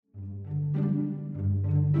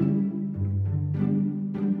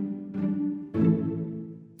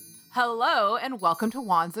Hello, and welcome to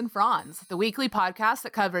Wands and Fronds, the weekly podcast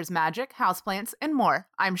that covers magic, houseplants, and more.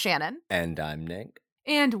 I'm Shannon. And I'm Nick.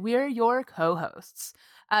 And we're your co-hosts.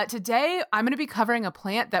 Today, I'm going to be covering a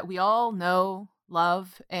plant that we all know,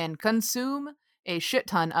 love, and consume a shit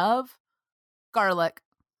ton of: garlic.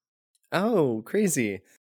 Oh, crazy.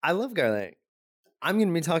 I love garlic. I'm going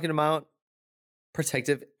to be talking about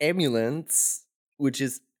protective amulets, which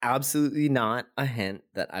is absolutely not a hint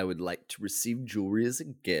that I would like to receive jewelry as a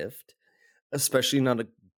gift, especially not a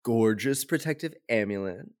gorgeous protective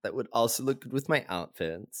amulet that would also look good with my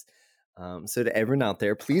outfits. So to everyone out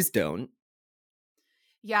there, please don't.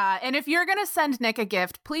 Yeah, and if you're going to send Nick a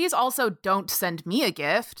gift, please also don't send me a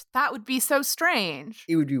gift. That would be so strange.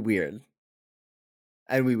 It would be weird.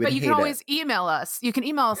 And we would But you hate can always it. email us. You can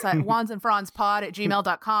email us at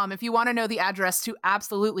wandsandfrondspod@gmail.com if you want to know the address to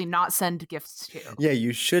absolutely not send gifts to. Yeah,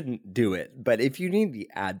 you shouldn't do it. But if you need the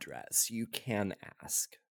address, you can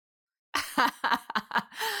ask.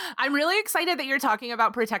 I'm really excited that you're talking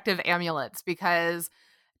about protective amulets because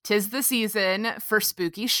 'tis the season for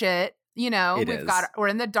spooky shit. You know, we're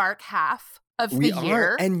in the dark half of the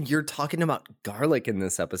year. And you're talking about garlic in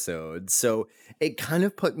this episode. So it kind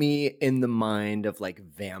of put me in the mind of like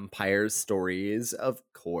vampire stories, of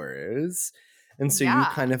course. And so you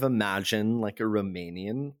kind of imagine like a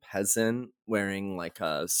Romanian peasant wearing like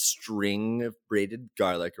a string of braided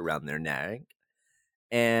garlic around their neck.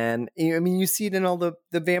 And I mean, you see it in all the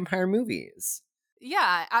vampire movies.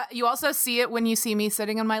 Yeah. You also see it when you see me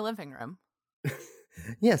sitting in my living room.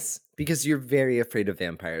 Yes, because you're very afraid of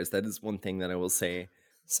vampires. That is one thing that I will say.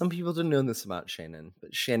 Some people don't know this about Shannon,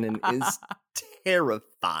 but Shannon is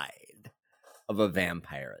terrified of a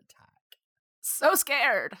vampire attack. So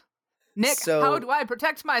scared. Nick, how do I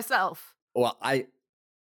protect myself? Well, I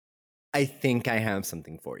think I have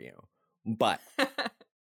something for you. But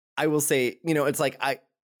I will say, it's like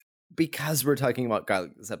because we're talking about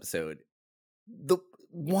garlic this episode, the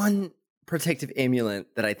one protective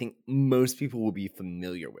amulet that I think most people will be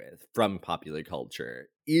familiar with from popular culture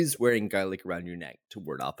is wearing garlic around your neck to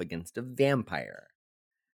ward off against a vampire.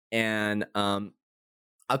 And a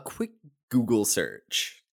quick Google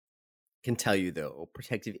search can tell you, though,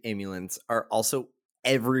 protective amulets are also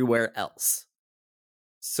everywhere else.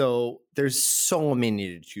 So there's so many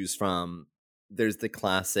to choose from. There's the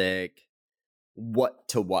classic what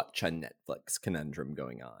to watch on Netflix conundrum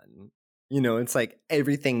going on. It's like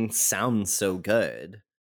everything sounds so good.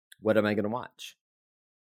 What am I going to watch?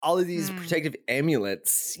 All of these protective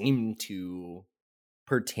amulets seem to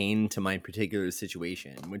pertain to my particular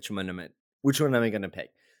situation. Which one am I going to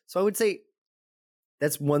pick? So I would say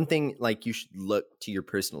that's one thing like you should look to your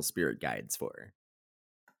personal spirit guides for.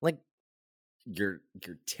 Like your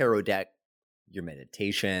tarot deck, your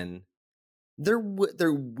meditation. There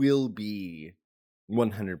will be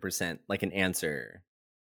 100% like an answer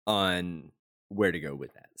on where to go with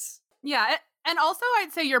this. Yeah, and also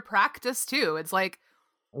I'd say your practice too. It's like,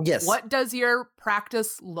 yes, what does your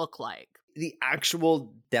practice look like? The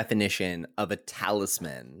actual definition of a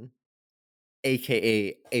talisman,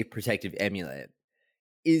 aka a protective amulet,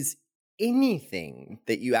 is anything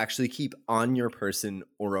that you actually keep on your person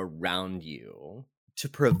or around you to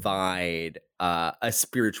provide a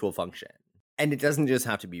spiritual function. And it doesn't just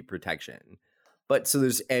have to be protection. But so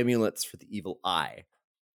there's amulets for the evil eye,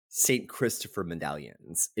 St. Christopher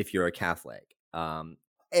medallions, if you're a Catholic.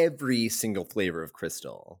 Every single flavor of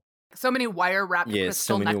crystal. So many wire-wrapped crystal necklaces. Yes,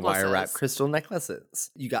 so many wire-wrapped crystal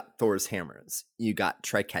necklaces. You got Thor's hammers. You got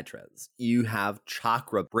triquetras. You have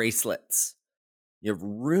chakra bracelets. You have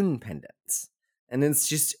rune pendants. And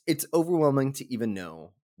it's overwhelming to even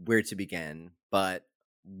know where to begin. But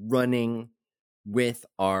running with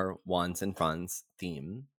our Wands and Fronds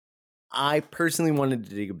theme, I personally wanted to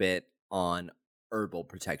dig a bit on herbal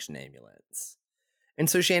protection amulets. And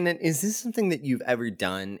so, Shannon, is this something that you've ever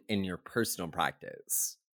done in your personal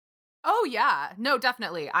practice? Oh, yeah. No,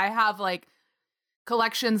 definitely. I have like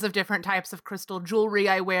collections of different types of crystal jewelry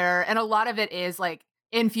I wear. And a lot of it is like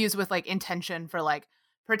infused with like intention for like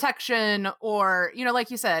protection, or,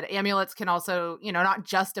 like you said, amulets can also, not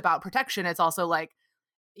just about protection. It's also like,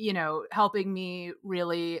 helping me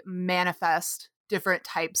really manifest different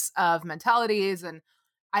types of mentalities. And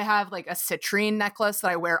I have like a citrine necklace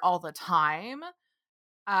that I wear all the time.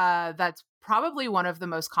 That's probably one of the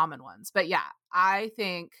most common ones. But yeah, I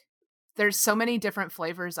think there's so many different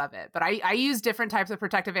flavors of it. But I use different types of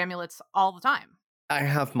protective amulets all the time. I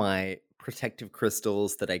have my protective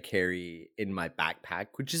crystals that I carry in my backpack,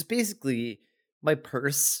 which is basically my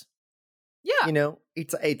purse. Yeah.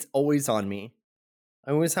 It's always on me.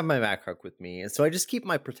 I always have my backpack with me. And so I just keep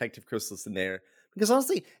my protective crystals in there. Because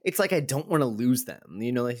honestly, it's like I don't want to lose them.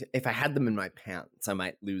 You know, like if I had them in my pants, I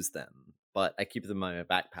might lose them, but I keep them in my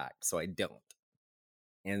backpack, so I don't.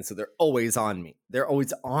 And so they're always on me. They're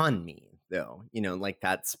always on me, though. You know, like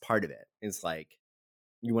that's part of it. It's like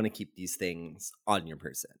you want to keep these things on your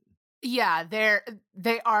person. Yeah,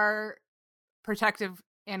 they are protective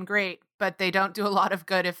and great, but they don't do a lot of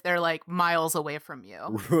good if they're like miles away from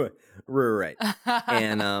you. Right.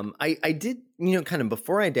 And I did, you know, kind of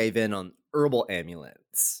before I dive in on herbal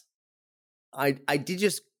amulets, I did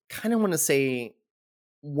just kind of want to say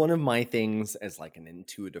one of my things as like an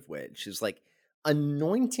intuitive witch is like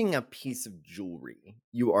anointing a piece of jewelry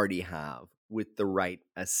you already have with the right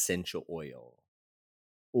essential oil,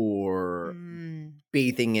 or Mm.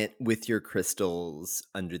 bathing it with your crystals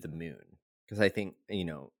under the moon. Because I think, you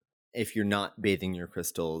know, if you're not bathing your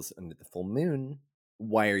crystals under the full moon,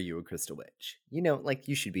 why are you a crystal witch? You know, like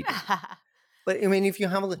you should be doing that. But I mean, if you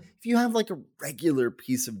have like a regular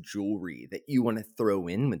piece of jewelry that you want to throw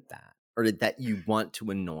in with that, or that you want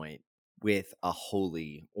to anoint with a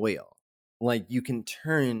holy oil, like you can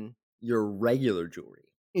turn your regular jewelry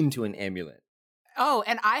into an amulet. Oh,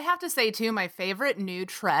 and I have to say too, my favorite new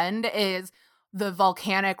trend is the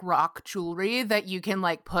volcanic rock jewelry that you can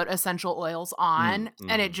like put essential oils on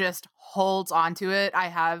and it just holds onto it. I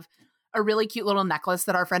have a really cute little necklace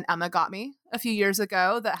that our friend Emma got me a few years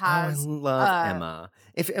ago that Oh, I has love Emma.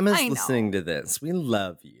 If Emma's I listening know. to this, we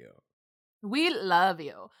love you. We love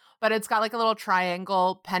you. But it's got like a little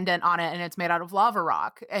triangle pendant on it and it's made out of lava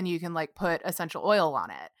rock and you can like put essential oil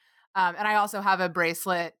on it. And I also have a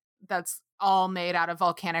bracelet that's all made out of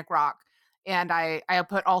volcanic rock. And I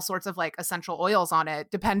put all sorts of like essential oils on it,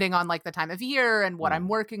 depending on like the time of year and what I'm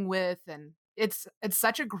working with. And it's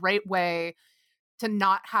such a great way to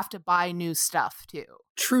not have to buy new stuff too.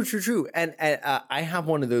 True. And I have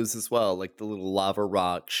one of those as well, like the little lava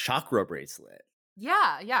rock chakra bracelet.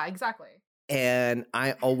 Yeah, exactly. And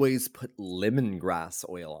I always put lemongrass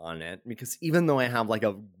oil on it because even though I have like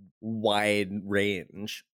a wide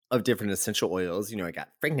range of different essential oils, you know, I got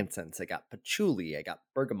frankincense, I got patchouli, I got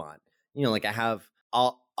bergamot, you know, like I have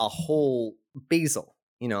a whole basil,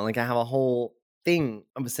 you know, like I have a whole thing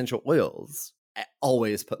of essential oils. I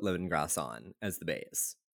always put lemongrass on as the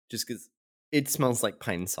base just because it smells like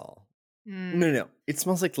pine sol. No, it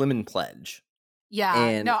smells like lemon pledge. Yeah,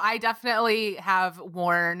 And no, I definitely have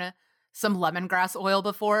worn some lemongrass oil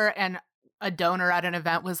before, and a donor at an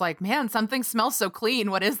event was like, "Man, something smells so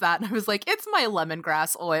clean. What is that?" And I was like, "It's my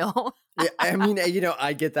lemongrass oil." yeah, I mean, you know,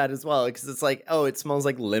 I get that as well because it's like, oh, it smells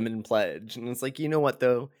like lemon pledge. And it's like, you know what,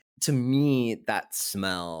 though? To me, that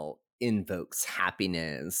smell invokes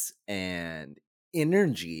happiness and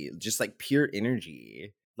energy, just like pure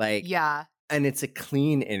energy. Like, Yeah. and it's a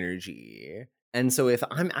clean energy. And so if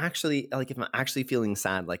I'm actually feeling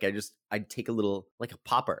sad, like I'd take a little, like a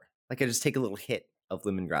popper, like I just take a little hit of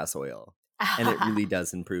lemongrass oil and it really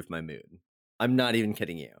does improve my mood. I'm not even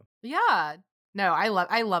kidding you. Yeah. No, I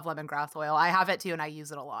love lemongrass oil. I have it too and I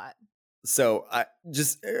use it a lot. So I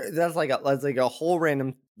just that's like a whole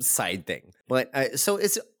random side thing. But so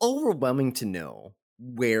it's overwhelming to know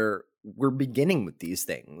where we're beginning with these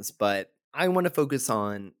things, but I want to focus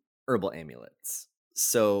on herbal amulets.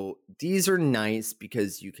 So these are nice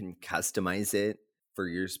because you can customize it for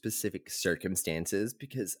your specific circumstances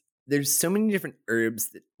because there's so many different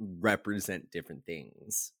herbs that represent different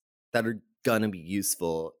things that are gonna be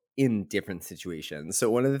useful in different situations. So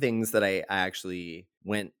one of the things that I actually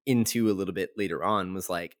went into a little bit later on was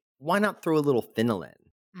like, why not throw a little fennel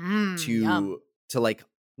in Yum. to like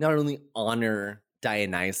not only honor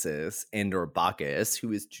Dionysus and or Bacchus,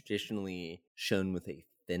 who is traditionally shown with a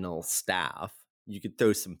fennel staff. You could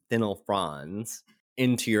throw some fennel fronds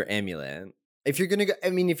into your amulet. If you're gonna go, I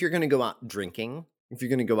mean, if you're gonna go out drinking, if you're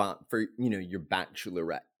gonna go out for, you know, your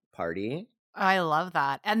bachelorette party. I love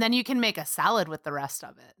that. And then you can make a salad with the rest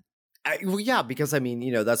of it. Well, yeah, because I mean,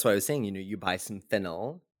 you know, that's what I was saying. You know, you buy some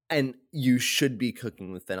fennel and you should be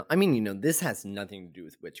cooking with fennel. I mean, you know, this has nothing to do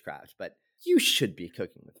with witchcraft, but you should be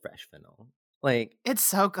cooking with fresh fennel. Like, It's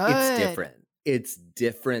so good. it's different. It's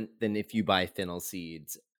different than if you buy fennel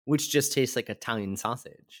seeds, which just tastes like Italian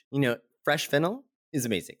sausage. You know, fresh fennel is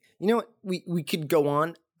amazing. You know what? We could go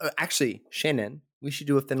on. Actually, Shannon, we should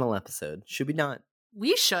do a fennel episode. Should we not?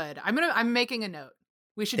 We should. I'm making a note.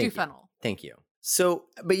 We should do fennel. Thank you. So,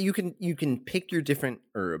 but you can pick your different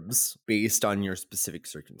herbs based on your specific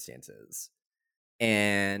circumstances,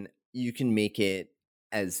 and you can make it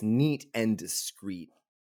as neat and discreet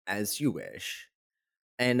as you wish.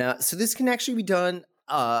 And so this can actually be done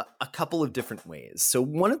a couple of different ways. So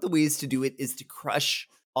one of the ways to do it is to crush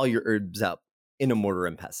all your herbs up in a mortar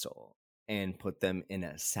and pestle and put them in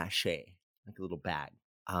a sachet, like a little bag.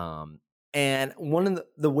 And one of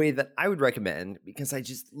the way that I would recommend, because I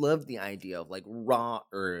just love the idea of like raw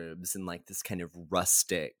herbs and like this kind of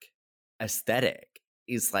rustic aesthetic,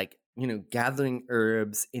 is like, gathering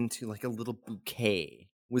herbs into like a little bouquet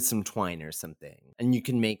with some twine or something. And you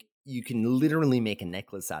can literally make a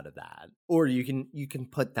necklace out of that. Or you can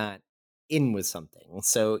put that in with something.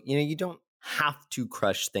 So, you don't have to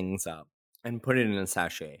crush things up and put it in a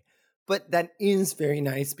sachet. But that is very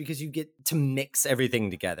nice because you get to mix everything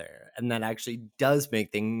together. And that actually does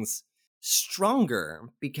make things stronger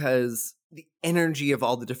because the energy of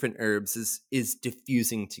all the different herbs is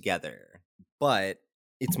diffusing together. But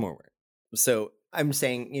it's more work. So I'm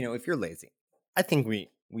saying, if you're lazy, I think we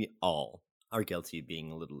all are guilty of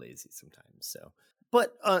being a little lazy sometimes. So,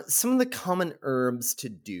 but some of the common herbs to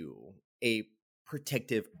do a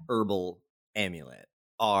protective herbal amulet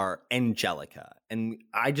are angelica. And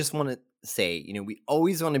I just want to say, we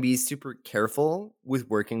always want to be super careful with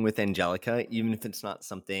working with angelica, even if it's not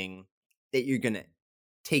something that you're going to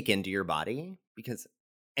take into your body, because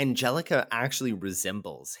angelica actually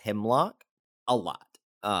resembles hemlock a lot,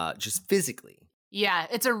 just physically. Yeah,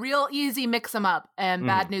 it's a real easy mix them up, and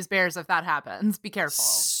bad news bears if that happens. Be careful.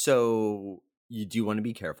 So you do want to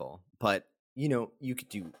be careful, but you could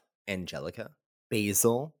do angelica,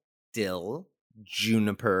 basil, dill,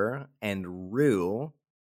 juniper, and rue.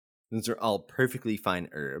 Those are all perfectly fine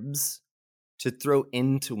herbs to throw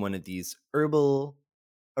into one of these herbal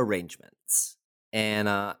arrangements. And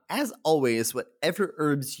as always, whatever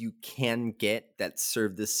herbs you can get that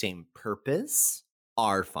serve the same purpose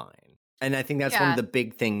are fine. And I think that's one of the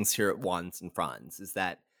big things here at Wands and Fronds is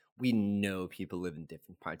that we know people live in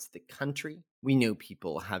different parts of the country. We know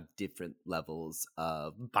people have different levels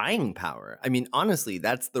of buying power. I mean, honestly,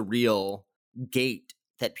 that's the real gate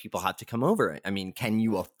that people have to come over. I mean, can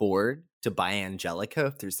you afford to buy angelica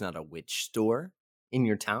if there's not a witch store in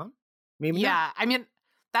your town? Maybe not. I mean,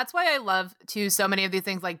 that's why I love too so many of these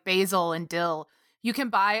things like basil and dill. You can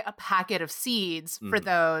buy a packet of seeds for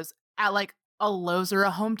those at like a Lowe's or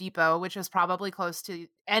a Home Depot, which is probably close to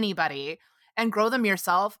anybody, and grow them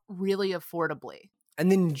yourself really affordably.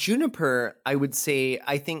 And then juniper, I would say,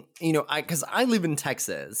 I think, because I live in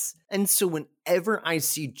Texas. And so whenever I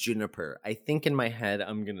see juniper, I think in my head,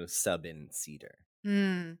 I'm going to sub in cedar.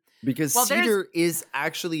 Because cedar is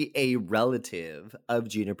actually a relative of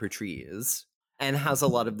juniper trees and has a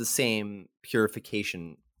lot of the same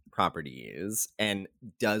purification properties and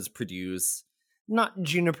does produce not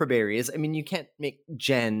juniper berries. I mean, you can't make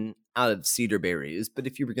gin out of cedar berries, but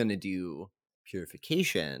if you were going to do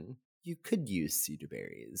purification, you could use cedar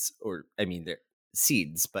berries, or I mean, they're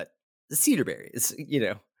seeds, but the cedar berries,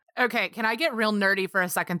 Okay, can I get real nerdy for a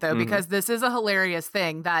second though? Because this is a hilarious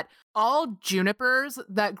thing that all junipers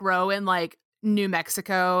that grow in like New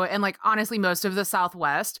Mexico and like honestly most of the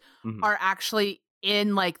Southwest are actually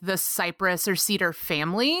in like the cypress or cedar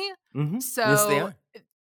family. So yes, they are.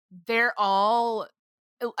 They're all,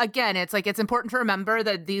 again, it's like it's important to remember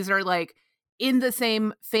that these are like in the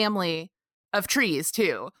same family of trees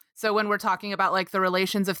too. So when we're talking about like the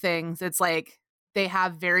relations of things, it's like they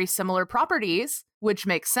have very similar properties, which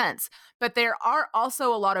makes sense. But there are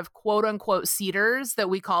also a lot of quote unquote cedars that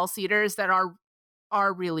we call cedars that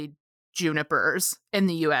are really junipers in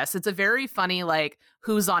the US. It's a very funny like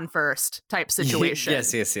who's on first type situation.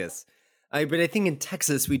 Yes. But I think in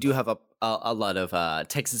Texas we do have a lot of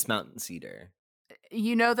Texas mountain cedar.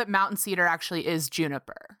 You know that mountain cedar actually is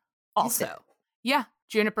juniper also. Yeah,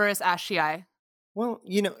 Juniperus aschii. Well,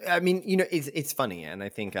 I mean, it's funny, and I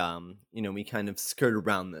think, we kind of skirt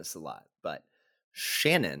around this a lot, but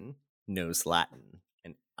Shannon knows Latin,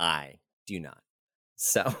 and I do not.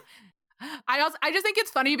 So I just think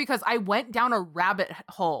it's funny because I went down a rabbit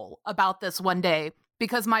hole about this one day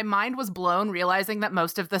because my mind was blown realizing that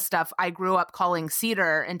most of the stuff I grew up calling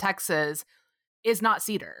cedar in Texas is not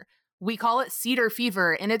cedar. We call it cedar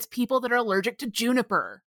fever, and it's people that are allergic to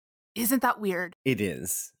juniper. Isn't that weird? It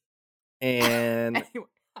is. And anyway.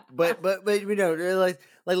 but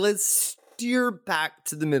like let's steer back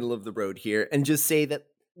to the middle of the road here and just say that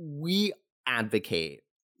we advocate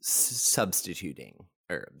substituting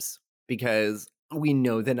herbs because we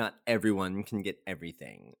know that not everyone can get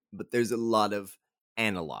everything, but there's a lot of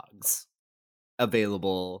analogs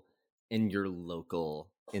available in your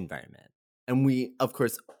local environment. And we, of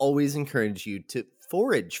course, always encourage you to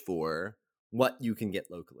forage for what you can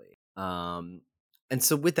get locally. And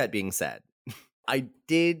so with that being said, I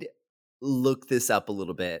did look this up a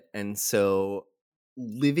little bit. And so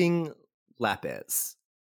Living Lapis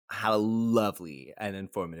had a lovely and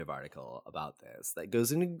informative article about this that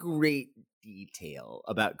goes into great detail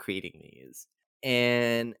about creating these.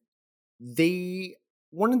 And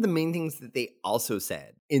one of the main things that they also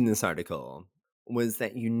said in this article was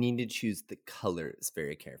that you need to choose the colors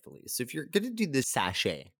very carefully. So if you're going to do the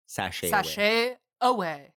sachet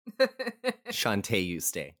away. Shantae you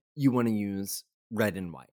stay, you want to use red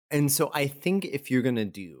and white. And so I think if you're going to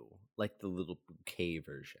do like the little bouquet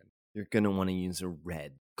version, you're going to want to use a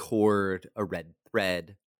red cord, a red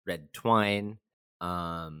thread, red twine.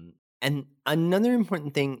 And another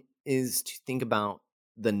important thing is to think about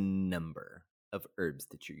the number of herbs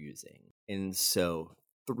that you're using. And so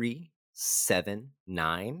 3, 7,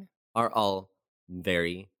 9 are all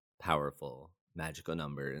very powerful magical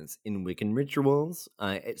numbers in Wiccan rituals,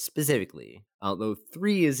 specifically. Although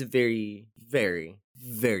 3 is a very, very,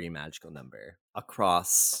 very magical number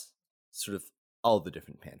across sort of all the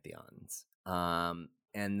different pantheons.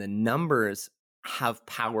 And the numbers have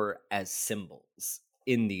power as symbols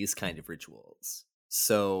in these kind of rituals.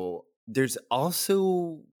 So there's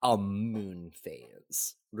also a moon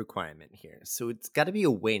phase requirement here. So it's got to be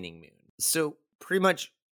a waning moon. So pretty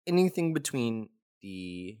much anything between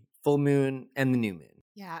the full moon and the new moon.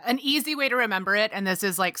 Yeah, an easy way to remember it, and this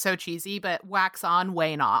is like so cheesy, but wax on,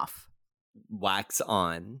 wane off. Wax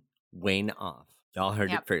on, wane off. Y'all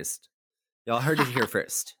heard it first. Y'all heard it here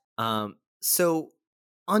first. So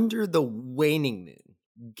under the waning moon,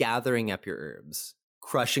 gathering up your herbs,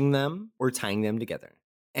 crushing them or tying them together.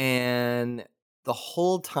 And the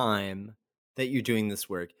whole time that you're doing this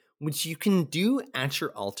work, which you can do at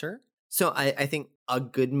your altar. So I think a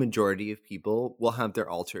good majority of people will have their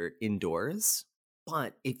altar indoors.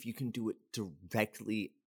 But if you can do it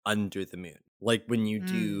directly under the moon, like when you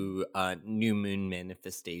do new moon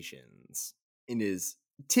manifestations, it is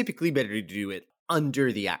typically better to do it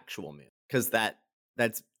under the actual moon, because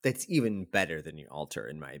that's even better than your altar,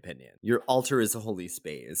 in my opinion. Your altar is a holy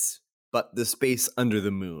space, but the space under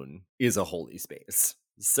the moon is a holy space.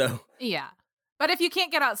 So yeah, but if you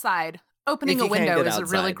can't get outside, opening a window is a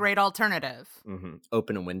really great alternative. Mm-hmm.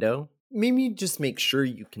 Open a window. Maybe just make sure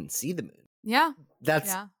you can see the moon. Yeah.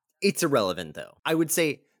 It's irrelevant though. I would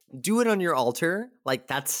say do it on your altar. Like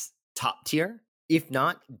that's top tier. If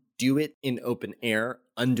not, do it in open air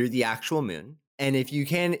under the actual moon. And if you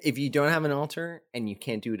don't have an altar and you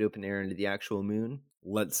can't do it open air under the actual moon,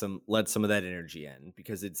 let some of that energy in,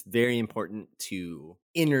 because it's very important to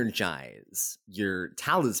energize your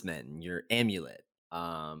talisman, your amulet.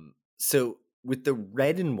 So with the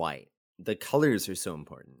red and white, the colors are so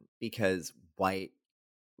important because white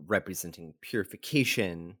representing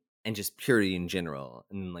purification and just purity in general,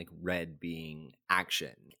 and then like red being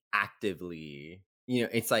action, actively,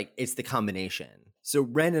 it's the combination. So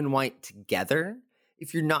red and white together,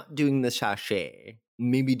 if you're not doing the sachet,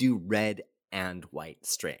 maybe do red and white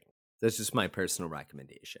string. That's just my personal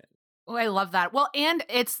recommendation. Oh, I love that. Well, and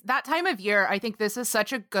it's that time of year. I think this is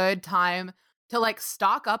such a good time to like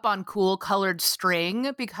stock up on cool colored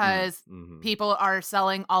string, because people are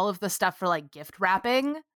selling all of the stuff for like gift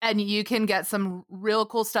wrapping, and you can get some real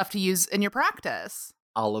cool stuff to use in your practice.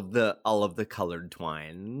 All of the colored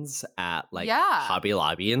twines at like Hobby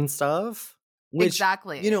Lobby and stuff. Which,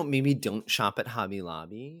 exactly. Maybe don't shop at Hobby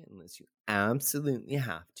Lobby unless you absolutely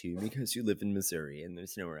have to, because you live in Missouri and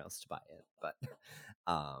there's nowhere else to buy it.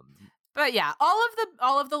 But yeah,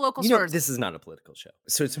 all of the local stores. This is not a political show,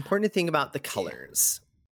 so it's important to think about the colors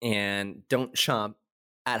and don't shop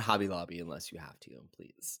at Hobby Lobby unless you have to.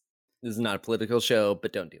 Please, this is not a political show,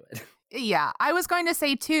 but don't do it. Yeah, I was going to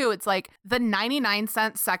say too. It's like the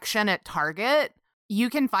 99-cent section at Target. You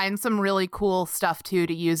can find some really cool stuff too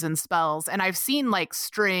to use in spells, and I've seen like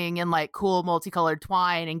string and like cool multicolored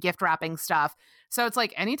twine and gift wrapping stuff. So it's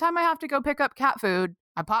like anytime I have to go pick up cat food,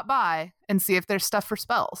 I pop by and see if there's stuff for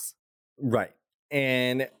spells. Right.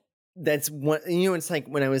 And that's what, it's like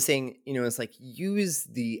when I was saying, it's like use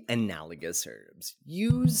the analogous herbs,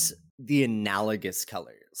 use the analogous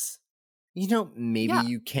colors. Maybe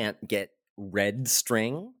you can't get red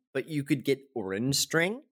string, but you could get orange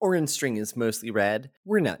string. Orange string is mostly red.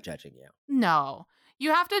 We're not judging you. No,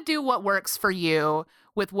 you have to do what works for you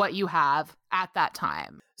with what you have at that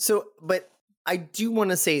time. So, but I do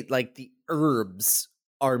want to say like the herbs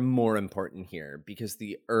are more important here, because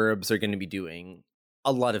the herbs are going to be doing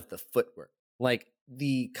a lot of the footwork. Like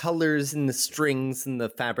the colors and the strings and the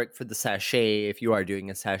fabric for the sachet, if you are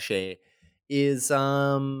doing a sachet, is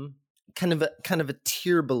kind of a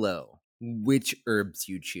tier below which herbs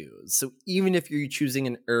you choose. So even if you're choosing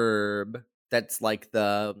an herb that's like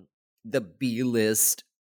the B-list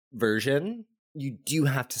version, you do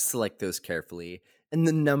have to select those carefully. And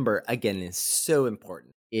the number, again, is so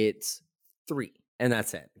important. It's 3. And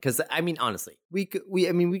that's it. Because honestly, we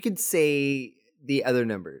could say the other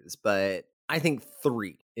numbers, but I think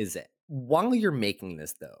 3 is it. while you're making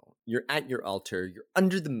this, though, you're at your altar, you're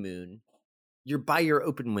under the moon, you're by your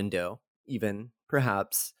open window, even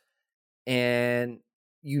perhaps, and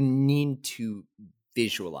you need to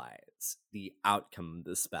visualize the outcome of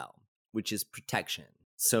the spell, which is protection.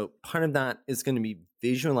 So part of that is going to be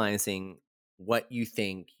visualizing what you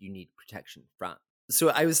think you need protection from. So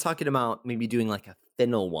I was talking about maybe doing like a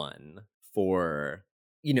fennel one for,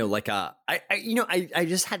 like I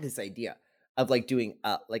just had this idea of like doing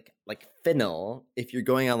like fennel if you're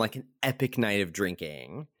going on like an epic night of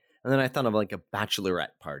drinking. And then I thought of like a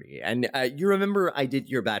bachelorette party. And you remember I did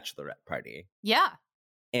your bachelorette party. Yeah.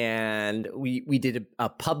 And we did a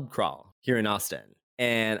pub crawl here in Austin.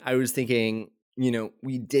 And I was thinking,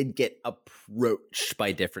 we did get approached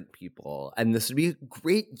by different people. And this would be a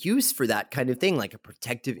great use for that kind of thing, like a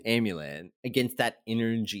protective amulet against that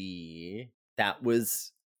energy that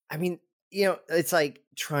was, it's like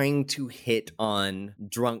trying to hit on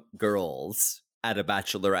drunk girls at a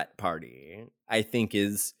bachelorette party, I think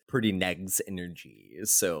is pretty negs energy.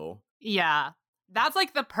 So yeah, that's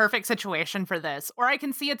like the perfect situation for this. Or I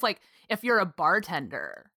can see it's like if you're a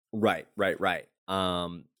bartender. Right.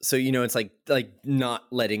 So it's like not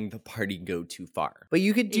letting the party go too far. But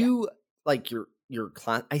you could do like your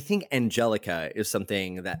class. I think Angelica is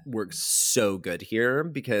something that works so good here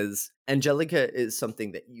because Angelica is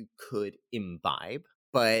something that you could imbibe,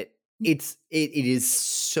 but it is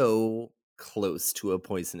so close to a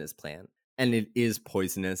poisonous plant, and it is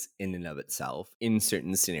poisonous in and of itself in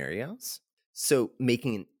certain scenarios. So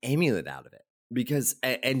making an amulet out of it, because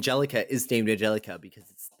Angelica is named Angelica because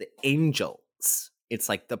it's the angels. It's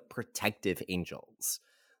like the protective angels.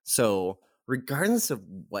 So regardless of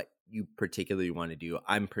what you particularly want to do,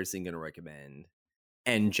 I'm personally going to recommend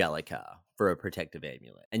Angelica for a protective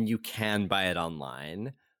amulet. And you can buy it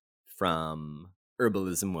online from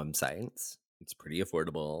herbalism websites. It's pretty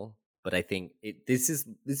affordable, but I think this is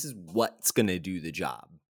what's going to do the job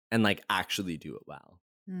and like actually do it well.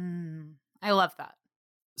 I love that.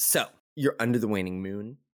 So you're under the waning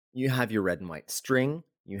moon. You have your red and white string.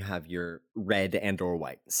 You have your red and or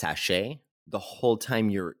white sachet. The whole time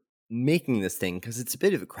you're making this thing, because it's a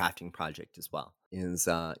bit of a crafting project as well, is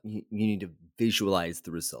you need to visualize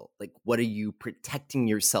the result. Like, what are you protecting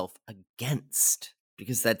yourself against?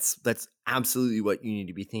 Because that's absolutely what you need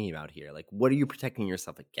to be thinking about here. Like, what are you protecting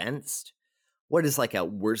yourself against? What is like a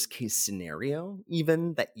worst case scenario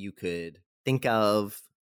even that you could think of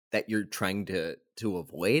that you're trying to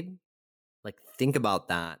avoid? Like, think about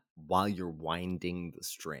that while you're winding the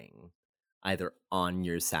string, either on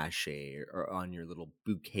your sachet or on your little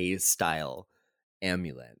bouquet style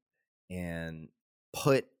amulet, and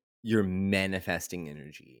put your manifesting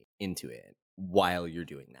energy into it while you're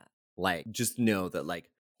doing that. Like, just know that like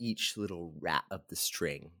each little wrap of the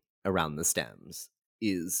string around the stems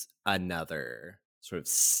is another sort of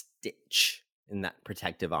stitch in that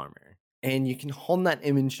protective armor. And you can hold that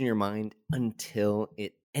image in your mind until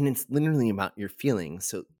and it's literally about your feelings.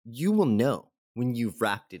 So you will know when you've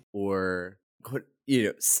wrapped it or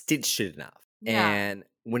stitched it enough. Yeah. And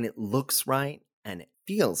when it looks right and it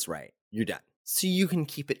feels right, you're done. So you can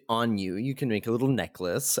keep it on you. You can make a little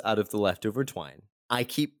necklace out of the leftover twine. I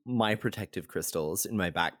keep my protective crystals in my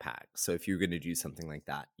backpack. So if you're going to do something like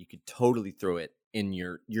that, you could totally throw it in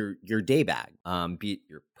your day bag, be it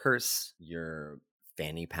your purse, your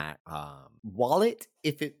fanny pack, wallet,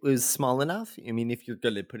 if it was small enough. I mean, if you're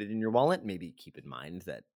going to put it in your wallet, maybe keep in mind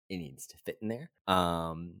that it needs to fit in there.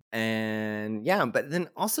 And yeah, but then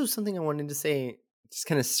also something I wanted to say, just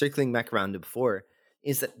kind of circling back around to before,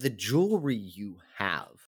 is that the jewelry you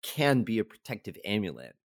have can be a protective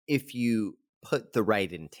amulet if you put the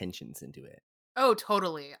right intentions into it. Oh,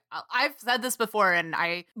 totally. I've said this before and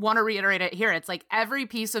I want to reiterate it here. It's like every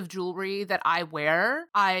piece of jewelry that I wear,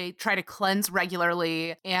 I try to cleanse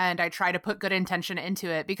regularly and I try to put good intention into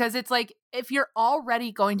it, because it's like, if you're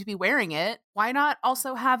already going to be wearing it, why not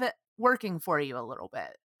also have it working for you a little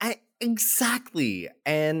bit? Exactly.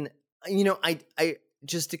 And, I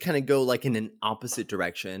just to kind of go like in an opposite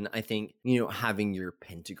direction, I think, having your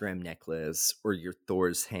pentagram necklace or your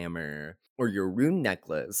Thor's hammer or your rune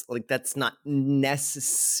necklace, like that's not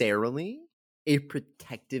necessarily a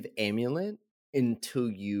protective amulet until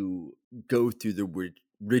you go through the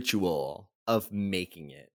ritual of making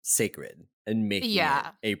it sacred and making it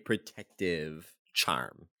a protective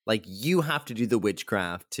charm. Like, you have to do the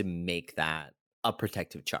witchcraft to make that a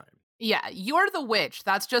protective charm. Yeah, you're the witch.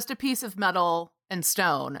 That's just a piece of metal and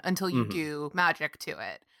stone until you do magic to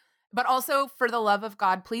it. But also, for the love of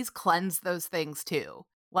God, please cleanse those things too.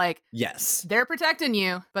 Like, yes, they're protecting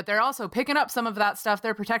you, but they're also picking up some of that stuff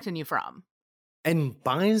they're protecting you from. And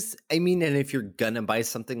buys, I mean, and if you're gonna buy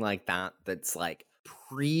something like that, that's like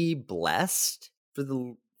pre-blessed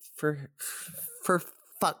for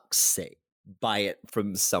fuck's sake, buy it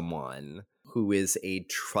from someone who is a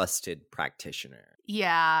trusted practitioner.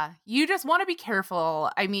 Yeah, you just want to be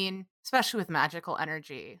careful. I mean, especially with magical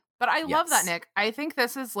energy. But I love that, Yes. Nick. I think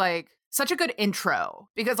this is like such a good intro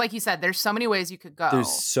because, like you said, there's so many ways you could go.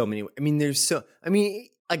 There's so many.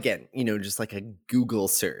 Again, just like a Google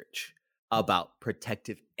search about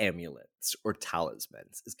protective amulets or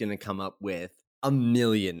talismans is going to come up with a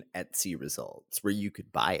million Etsy results where you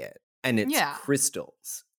could buy it. And it's Yeah.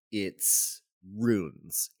 crystals, it's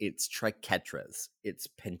runes, it's triquetras, it's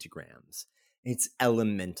pentagrams, it's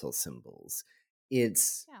elemental symbols,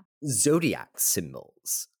 it's zodiac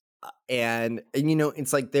symbols. And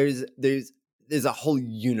it's like there's a whole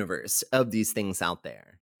universe of these things out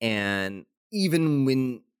there. And even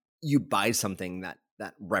when you buy something that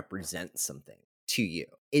represents something to you,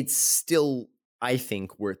 it's still, I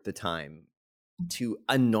think, worth the time to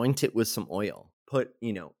anoint it with some oil. Put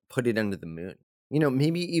it under the moon.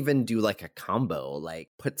 Maybe even do like a combo, like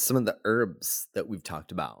put some of the herbs that we've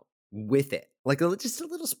talked about with it, like just a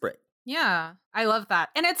little sprig. Yeah, I love that.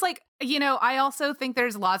 And it's like, I also think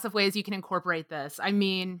there's lots of ways you can incorporate this. I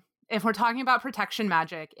mean, if we're talking about protection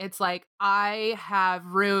magic, it's like I have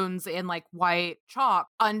runes in like white chalk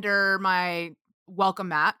under my welcome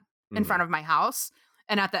mat in front of my house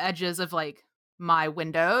and at the edges of like my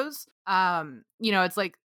windows. It's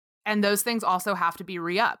like, and those things also have to be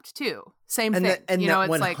re-upped too. Same thing. And that it's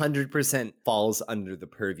 100% falls under the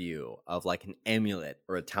purview of like an amulet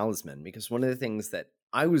or a talisman, because one of the things that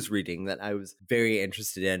I was reading that I was very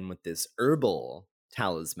interested in with this herbal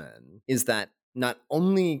talisman is that not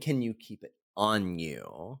only can you keep it on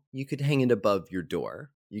you, you could hang it above your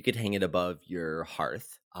door, you could hang it above your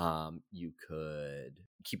hearth, you could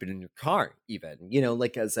keep it in your car even,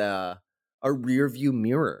 like as a rear view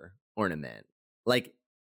mirror ornament. Like,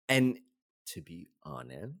 and to be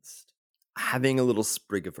honest, having a little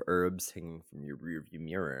sprig of herbs hanging from your rear view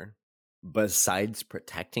mirror, besides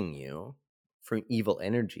protecting you from evil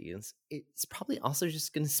energies, it's probably also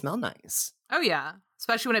just going to smell nice. Oh yeah,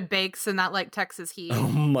 especially when it bakes in that like Texas heat. Oh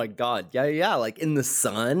my god, yeah, like in the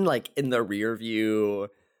sun, like in the rear view,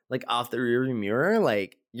 like off the rear view mirror,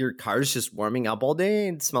 like your car's just warming up all day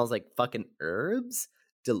and it smells like fucking herbs.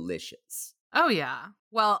 Delicious. Oh yeah.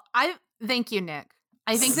 Well, I thank you, Nick.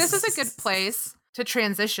 I think this is a good place to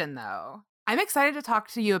transition, though. I'm excited to talk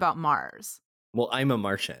to you about Mars. Well, I'm a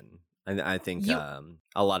Martian. And I think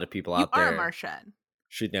a lot of people out there there a Martian.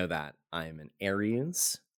 Should know that. I'm an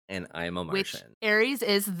Aries and I'm a Martian. Which Aries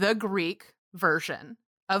is the Greek version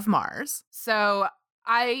of Mars. So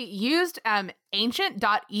I used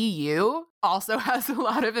ancient.eu, also has a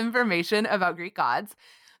lot of information about Greek gods.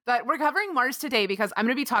 But we're covering Mars today because I'm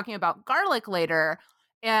going to be talking about garlic later.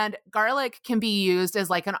 And garlic can be used as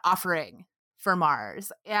like an offering for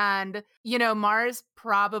Mars. And, Mars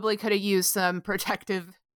probably could have used some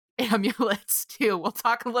protective amulets too. We'll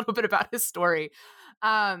talk a little bit about his story.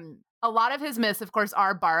 A lot of his myths, of course,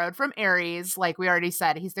 are borrowed from Ares. Like we already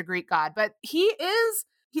said, he's the Greek god, but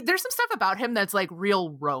there's some stuff about him that's like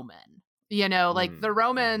real Roman, like the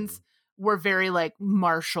Romans were very like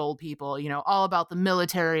martial people, all about the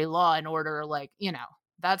military, law and order. Like,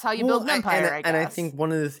 that's how you build an empire, I guess. And I think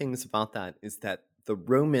one of the things about that is that the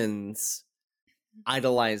Romans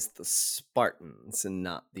idolized the Spartans and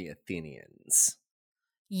not the Athenians.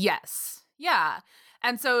 Yes. Yeah.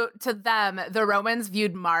 And so to them, the Romans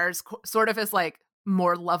viewed Mars sort of as like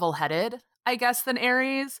more level-headed, I guess, than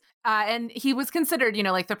Ares. And he was considered,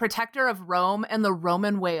 like the protector of Rome and the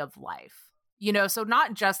Roman way of life. So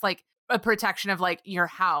not just like a protection of like your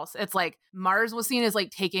house. It's like Mars was seen as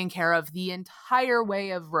like taking care of the entire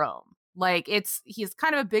way of Rome. Like he's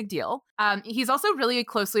kind of a big deal. He's also really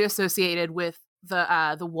closely associated with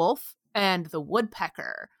the wolf and the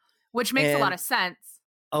woodpecker, which makes a lot of sense.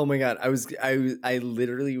 Oh my god, I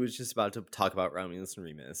literally was just about to talk about Romulus and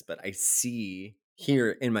Remus, but I see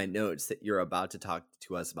here in my notes that you're about to talk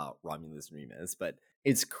to us about Romulus and Remus, but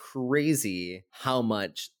it's crazy how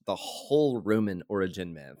much the whole Roman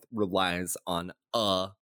origin myth relies on a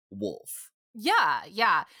wolf.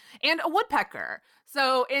 Yeah. And a woodpecker.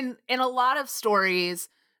 So in a lot of stories,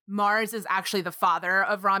 Mars is actually the father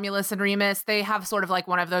of Romulus and Remus. They have sort of like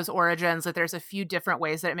one of those origins that there's a few different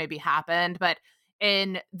ways that it maybe happened, but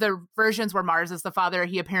in the versions where Mars is the father,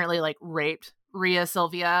 he apparently like raped Rhea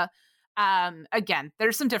Silvia. Again,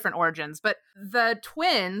 there's some different origins, but the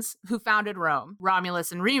twins who founded Rome,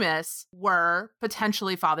 Romulus and Remus, were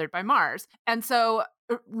potentially fathered by Mars. And so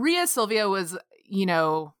Rhea Silvia was,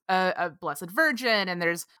 a blessed virgin, and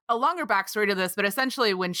there's a longer backstory to this, but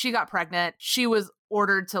essentially when she got pregnant, she was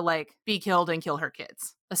ordered to like be killed and kill her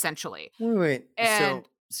kids, essentially. Wait. And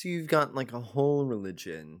So you've got like a whole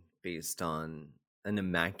religion based on an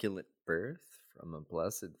immaculate birth from a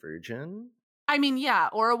blessed virgin? I mean, yeah,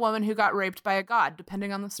 or a woman who got raped by a god,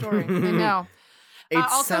 depending on the story. I know. It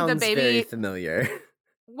Also, the sounds very baby. familiar.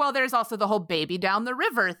 Well, there's also the whole baby down the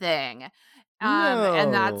river thing.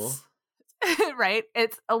 And No. that's right.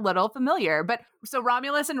 It's a little familiar. But so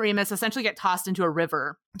Romulus and Remus essentially get tossed into a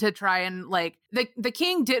river to try and like the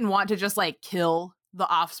king didn't want to just like kill the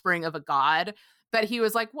offspring of a god. But he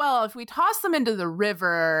was like, well, if we toss them into the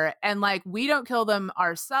river and like we don't kill them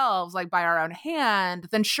ourselves, like by our own hand,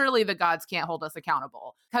 then surely the gods can't hold us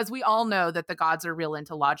accountable. Because we all know that the gods are real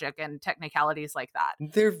into logic and technicalities like that.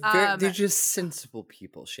 They're just sensible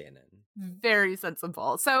people, Shannon. Very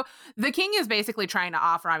sensible. So the king is basically trying to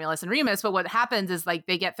off Romulus and Remus, but what happens is like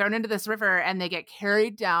they get thrown into this river and they get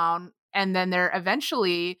carried down, and then they're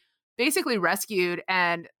eventually basically rescued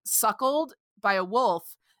and suckled by a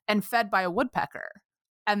wolf and fed by a woodpecker.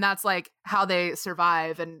 And that's like how they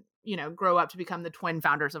survive and, grow up to become the twin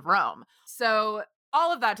founders of Rome. So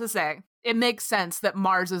all of that to say, it makes sense that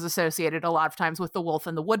Mars is associated a lot of times with the wolf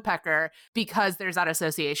and the woodpecker because there's that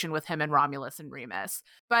association with him and Romulus and Remus.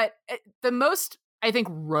 But the most, I think,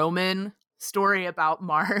 Roman story about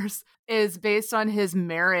Mars is based on his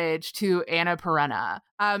marriage to Anna Perenna.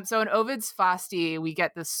 So in Ovid's Fasti, we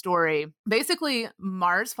get this story. Basically,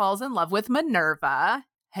 Mars falls in love with Minerva.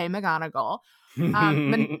 Hey, McGonagall.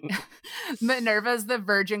 Minerva's the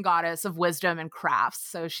virgin goddess of wisdom and crafts.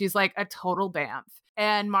 So she's like a total bamf.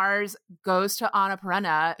 And Mars goes to Anna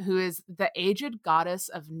Perenna, who is the aged goddess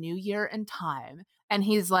of New Year and time. And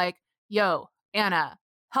he's like, yo, Anna,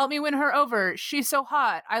 help me win her over. She's so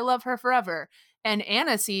hot. I love her forever. And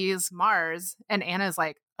Anna sees Mars, and Anna's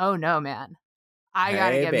like, oh no, man. I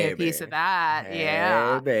gotta get me a piece of that. Hey,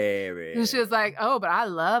 Yeah. baby. And she was like, oh, but I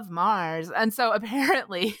love Mars. And so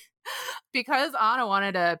apparently, because Anna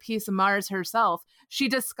wanted a piece of Mars herself, she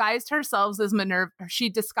disguised herself as Minerva. She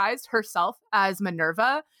disguised herself as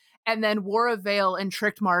Minerva and then wore a veil and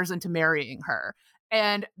tricked Mars into marrying her.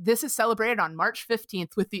 And this is celebrated on March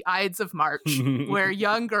 15th with the Ides of March, where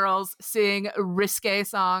young girls sing risque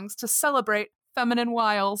songs to celebrate feminine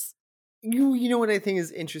wiles. You know what I think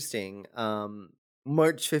is interesting?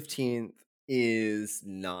 March 15th is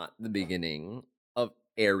not the beginning of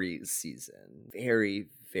Aries season. Very,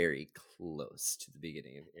 very close to the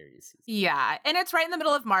beginning of Aries season. Yeah, and it's right in the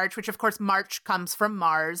middle of March, which of course March comes from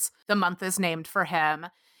Mars. The month is named for him.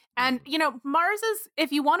 And, Mars is,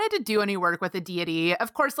 if you wanted to do any work with a deity,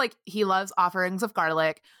 of course, like he loves offerings of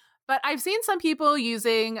garlic. But I've seen some people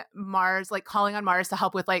using Mars, like calling on Mars to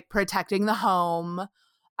help with like protecting the home.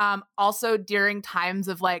 Also during times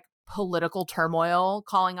of like political turmoil,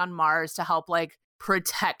 calling on Mars to help like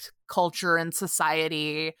protect culture and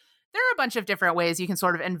society. There are a bunch of different ways you can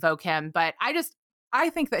sort of invoke him, but I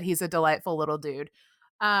think that he's a delightful little dude.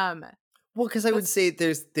 Well, because I would say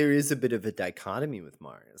there is a bit of a dichotomy with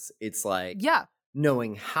Mars. It's like, yeah,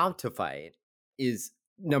 knowing how to fight is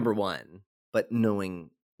number one, but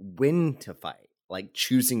knowing when to fight, like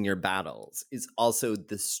choosing your battles, is also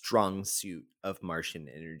the strong suit of Martian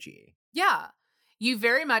energy. Yeah. You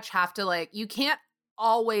very much have to like, you can't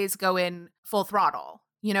always go in full throttle.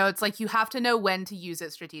 It's like you have to know when to use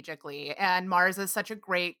it strategically. And Mars is such a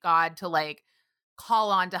great god to like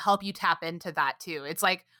call on to help you tap into that too. It's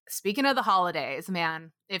like, speaking of the holidays,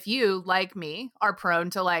 man, if you, like me, are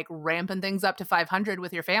prone to like ramping things up to 500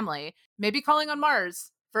 with your family, maybe calling on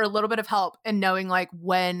Mars for a little bit of help and knowing like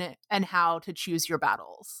when and how to choose your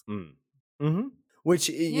battles. Mm-hmm.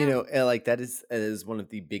 Which, like that is one of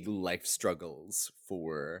the big life struggles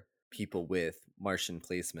for people with Martian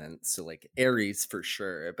placements. So like Aries for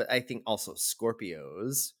sure, but I think also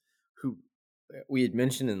Scorpios, who we had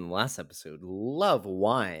mentioned in the last episode, love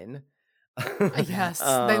wine. Yes,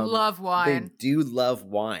 they love wine. They do love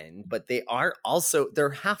wine, but they're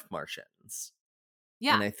half Martians.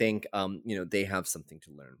 Yeah. And I think, they have something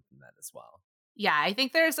to learn from that as well. Yeah, I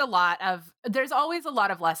think there's always a lot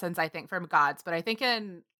of lessons, I think, from gods, but I think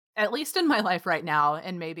at least in my life right now,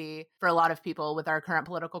 and maybe for a lot of people with our current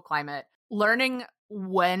political climate, learning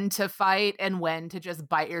when to fight and when to just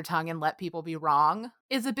bite your tongue and let people be wrong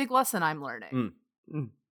is a big lesson I'm learning.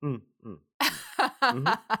 Mm-hmm.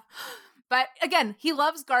 But again, he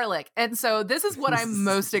loves garlic. And so this is what I'm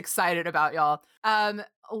most excited about, y'all.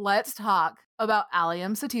 Let's talk about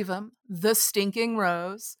Allium sativum, the stinking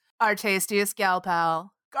rose, our tastiest gal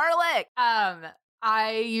pal, garlic.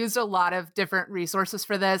 I used a lot of different resources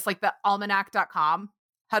for this, like the almanac.com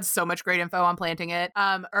had so much great info on planting it.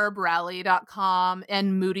 Herbrally.com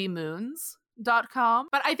and moodymoons.com.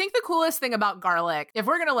 But I think the coolest thing about garlic, if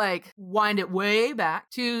we're gonna like wind it way back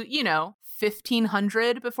to,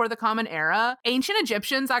 1500 before the Common Era, ancient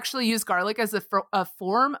Egyptians actually used garlic as a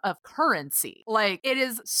form of currency. Like, it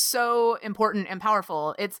is so important and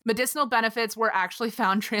powerful. Its medicinal benefits were actually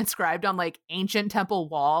found transcribed on like ancient temple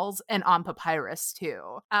walls and on papyrus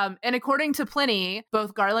too. And according to Pliny,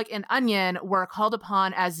 both garlic and onion were called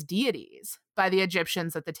upon as deities by the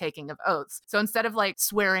Egyptians at the taking of oaths. So instead of like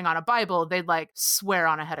swearing on a Bible, they'd like swear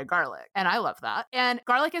on a head of garlic. And I love that. And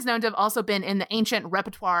garlic is known to have also been in the ancient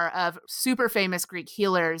repertoire of super famous Greek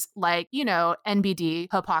healers like, NBD,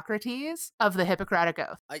 Hippocrates of the Hippocratic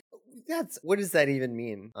Oath. What does that even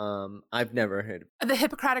mean? I've never heard of the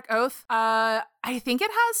Hippocratic Oath. I think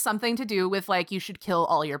it has something to do with like you should kill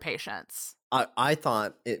all your patients. I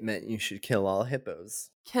thought it meant you should kill all hippos.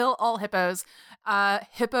 Kill all hippos.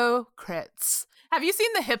 Hypocrites. Have you seen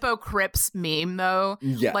the Hypocrites meme though?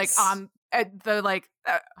 Yes. Like on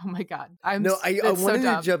oh my God. I wanted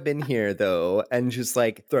to jump in here though and just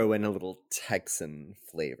like throw in a little Texan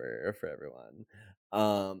flavor for everyone.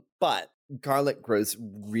 But garlic grows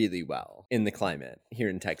really well in the climate here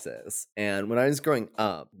in Texas. And when I was growing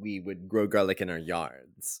up, we would grow garlic in our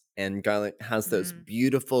yards. And garlic has those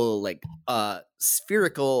beautiful, like,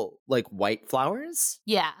 spherical, like, white flowers.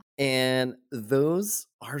 Yeah. And those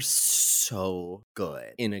are so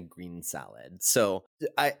good in a green salad. So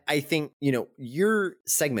I think, your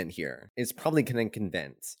segment here is probably going to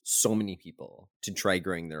convince so many people to try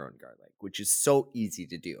growing their own garlic, which is so easy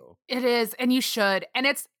to do. It is. And you should. And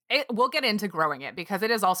we'll get into growing it because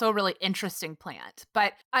it is also a really interesting plant.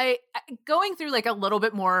 But I going through like a little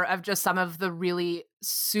bit more of just some of the really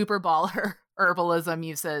super baller herbalism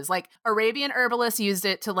uses. Like Arabian herbalists used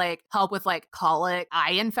it to like help with like colic,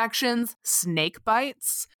 eye infections, snake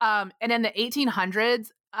bites. And in the 1800s,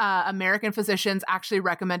 American physicians actually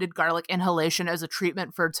recommended garlic inhalation as a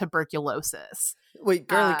treatment for tuberculosis. Wait,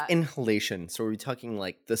 garlic inhalation. So are we talking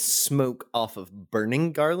like the smoke off of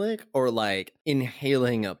burning garlic or like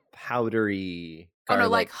inhaling a powdery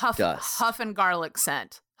garlic dust? Huff and garlic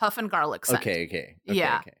scent. Huff and garlic scent. Okay.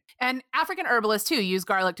 Yeah. Okay. And African herbalists too use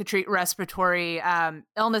garlic to treat respiratory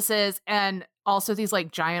illnesses and also these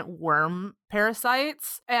like giant worm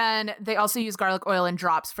parasites. And they also use garlic oil in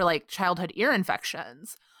drops for like childhood ear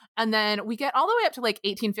infections. And then we get all the way up to like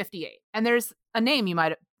 1858. And there's a name you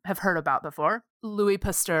might have heard about before, Louis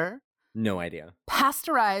Pasteur. No idea.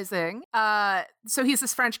 Pasteurizing. So he's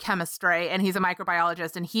this French chemist, right? And he's a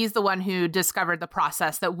microbiologist, and he's the one who discovered the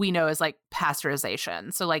process that we know as like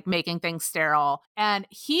pasteurization. So like making things sterile. And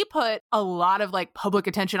he put a lot of like public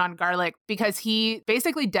attention on garlic because he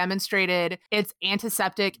basically demonstrated its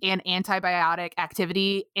antiseptic and antibiotic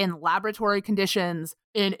activity in laboratory conditions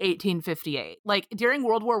in 1858. Like during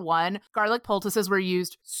World War I, garlic poultices were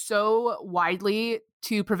used so widely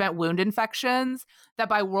to prevent wound infections that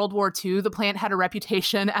by World War II, the plant had a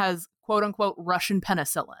reputation as quote unquote Russian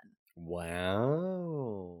penicillin.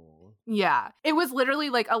 Wow. Yeah, it was literally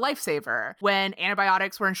like a lifesaver when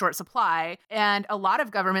antibiotics were in short supply, and a lot of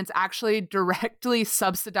governments actually directly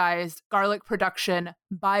subsidized garlic production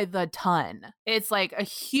by the ton. It's like a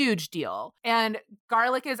huge deal. And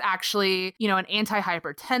garlic is actually, an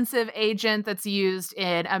antihypertensive agent that's used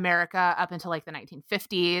in America up until like the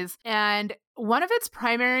 1950s. And one of its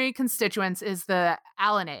primary constituents is the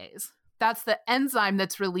allanase. That's the enzyme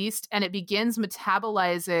that's released, and it begins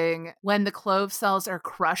metabolizing when the clove cells are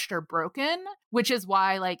crushed or broken, which is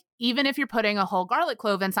why, like, even if you're putting a whole garlic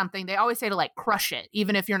clove in something, they always say to, like, crush it,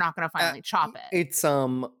 even if you're not going to finally chop it.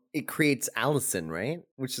 It creates allicin, right?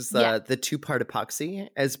 Which is the 2-part epoxy,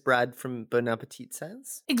 as Brad from Bon Appetit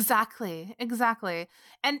says. Exactly.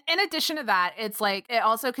 And in addition to that, it's like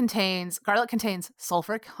garlic contains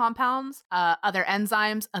sulfur compounds, other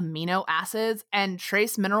enzymes, amino acids, and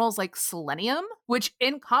trace minerals like selenium, which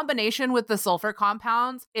in combination with the sulfur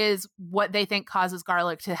compounds is what they think causes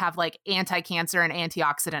garlic to have like anti-cancer and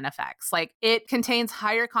antioxidant effects. Like it contains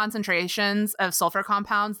higher concentrations of sulfur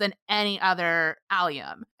compounds than any other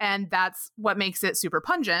allium. And that's what makes it super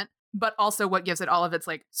pungent, but also what gives it all of its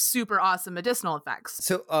like super awesome medicinal effects.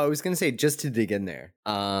 So I was going to say, just to dig in there,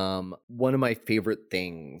 one of my favorite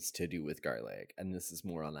things to do with garlic, and this is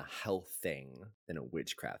more on a health thing than a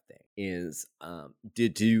witchcraft thing, is to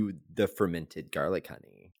do the fermented garlic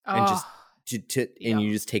honey. And just and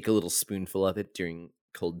you just take a little spoonful of it during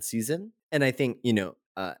cold season. And I think,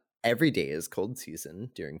 every day is cold season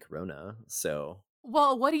during Corona. So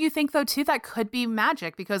well, what do you think, though, too? That could be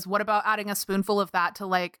magic, because what about adding a spoonful of that to,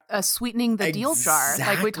 like, sweetening the deal jar,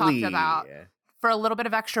 like we talked about, for a little bit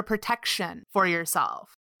of extra protection for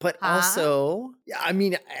yourself? But Huh? also, yeah, I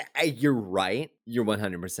mean, you're right. You're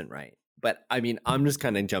 100% right. But I mean, I'm just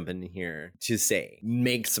kind of jumping in here to say,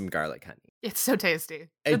 make some garlic honey. It's so tasty.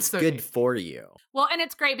 It's so good tasty. for you. Well, and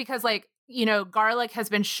it's great because, like, you know, garlic has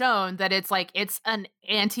been shown that it's like it's an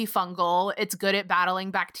antifungal. It's good at battling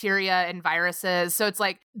bacteria and viruses. So it's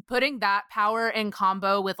like putting that power in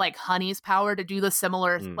combo with like honey's power to do the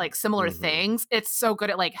similar Mhm. things. It's so good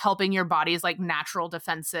at like helping your body's like natural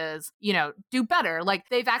defenses, you know, do better. Like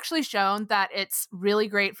they've actually shown that it's really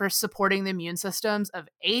great for supporting the immune systems of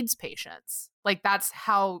AIDS patients. Like that's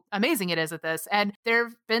how amazing it is at this. And there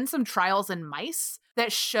have been some trials in mice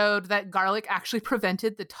that showed that garlic actually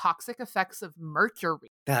prevented the toxic effects of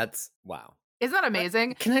mercury. That's wow. Isn't that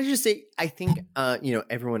amazing? Can I just say, I think you know,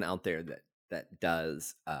 everyone out there that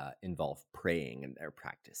does involve praying in their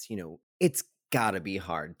practice, you know, it's gotta be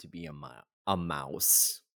hard to be a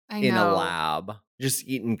mouse I in a know. lab just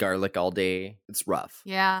eating garlic all day. It's rough.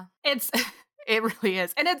 Yeah. It's it really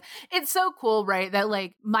is. And it's so cool, right? That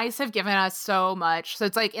like mice have given us so much. So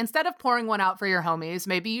it's like instead of pouring one out for your homies,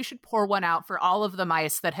 maybe you should pour one out for all of the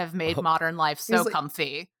mice that have made Oh, modern life it's so like,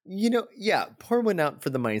 comfy. you know, yeah, pour one out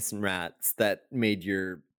for the mice and rats that made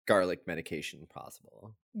your garlic medication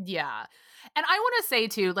possible. Yeah. And I want to say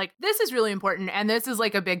too, like, this is really important. And this is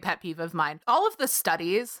like a big pet peeve of mine. All of the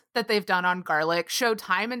studies that they've done on garlic show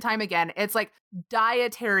time and time again, it's like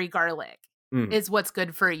dietary garlic is what's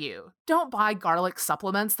good for you. Don't buy garlic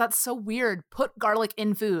supplements. That's so weird. Put garlic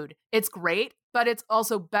in food. It's great, but it's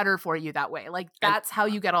also better for you that way. Like, And that's how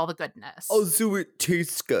you get all the goodness. also, it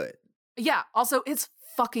tastes good. Yeah. Also, it's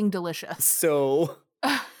fucking delicious. So,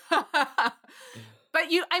 But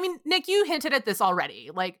I mean, Nick, you hinted at this already.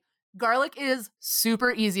 Like, garlic is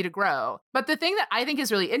super easy to grow. But the thing that I think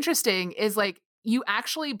is really interesting is like, you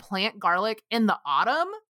actually plant garlic in the autumn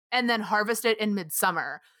and then harvest it in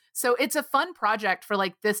midsummer. So it's a fun project for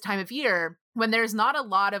like this time of year when there's not a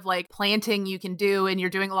lot of like planting you can do and you're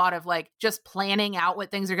doing a lot of like just planning out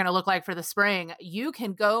what things are going to look like for the spring. You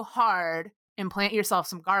can go hard and plant yourself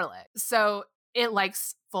some garlic. So it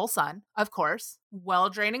likes full sun, of course, well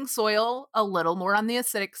draining soil, a little more on the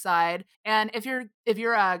acidic side. And if you're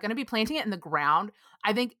going to be planting it in the ground,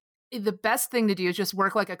 I think the best thing to do is just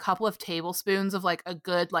work like a couple of tablespoons of like a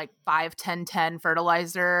good like 5-10-10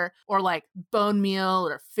 fertilizer or like bone meal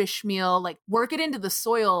or fish meal. Like work it into the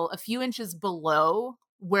soil a few inches below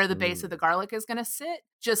where the base of the garlic is going to sit,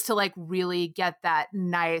 just to like really get that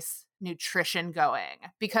nice nutrition going,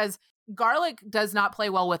 because garlic does not play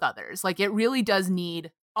well with others. Like it really does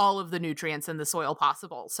need all of the nutrients in the soil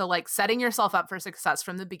possible. So like setting yourself up for success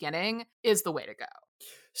from the beginning is the way to go.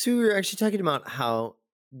 So we were actually talking about how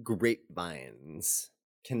grapevines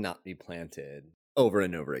cannot be planted over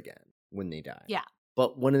and over again when they die. Yeah.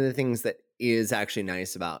 But one of the things that is actually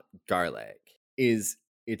nice about garlic is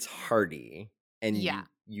it's hardy and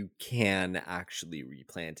you can actually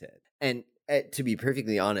replant it. And to be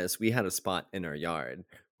perfectly honest, we had a spot in our yard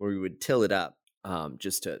where we would till it up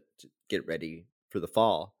just to get ready for the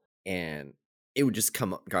fall, and it would just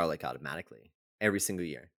come up garlic automatically every single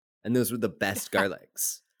year. And those were the best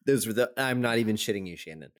garlics. I'm not even shitting you,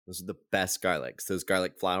 Shannon. Those are the best garlics. Those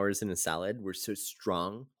garlic flowers in a salad were so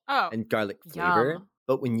strong and garlic flavor. Yum.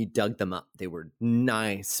 But when you dug them up, they were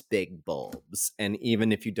nice big bulbs. And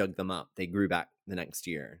even if you dug them up, they grew back the next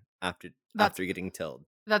year after getting tilled.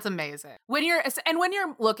 That's amazing. When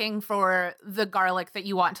you're looking for the garlic that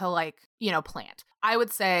you want to like, you know, plant, I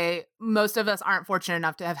would say most of us aren't fortunate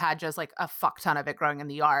enough to have had just like a fuck ton of it growing in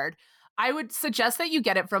the yard. I would suggest that you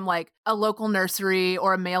get it from like a local nursery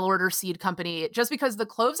or a mail order seed company, just because the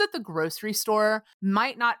cloves at the grocery store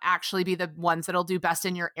might not actually be the ones that'll do best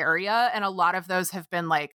in your area. And a lot of those have been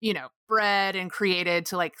like, you know, bred and created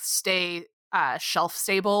to like stay shelf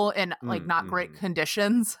stable in like not great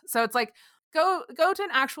conditions. So it's like, go to an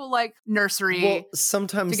actual like nursery. Well,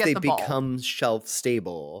 sometimes they become bulb. shelf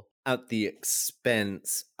stable at the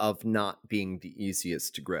expense of not being the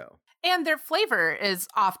easiest to grow. And their flavor is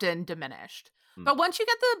often diminished. But once you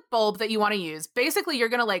get the bulb that you want to use, basically you're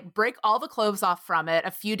going to like break all the cloves off from it a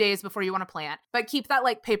few days before you want to plant, but keep that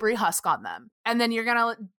like papery husk on them. And then you're going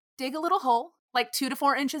to dig a little hole like 2 to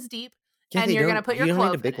 4 inches deep. Yeah, and you're going to put your clove in. You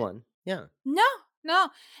don't need a big one. Yeah. No.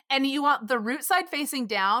 And you want the root side facing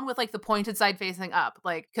down with like the pointed side facing up,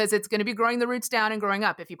 like, because it's going to be growing the roots down and growing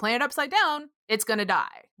up. If you plant it upside down, it's going to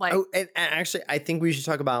die. Like, oh, and actually, I think we should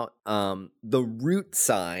talk about the root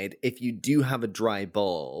side. If you do have a dry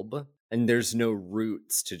bulb and there's no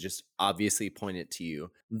roots to just obviously point it to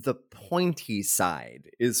you, the pointy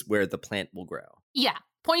side is where the plant will grow. Yeah.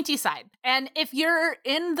 pointy side. And if you're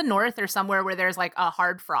in the north or somewhere where there's like a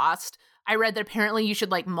hard frost, I read that apparently you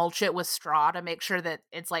should like mulch it with straw to make sure that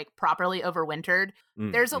it's like properly overwintered.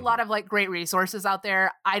 There's a lot of like great resources out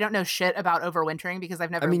there. I don't know shit about overwintering because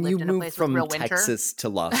I've never lived you in a moved place with real from winter. Texas to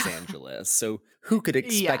Los Angeles, so who could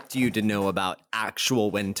expect you to know about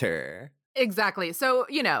actual winter? Exactly. So,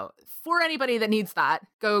 for anybody that needs that,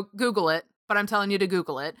 go Google it. But I'm telling you to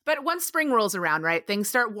Google it. But once spring rolls around, right, things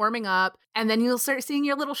start warming up and then you'll start seeing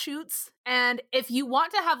your little shoots. And if you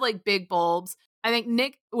want to have like big bulbs, I think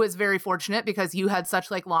Nick was very fortunate because you had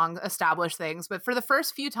such like long established things. But for the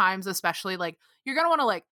first few times, especially, like you're going to want to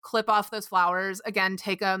like clip off those flowers. Again,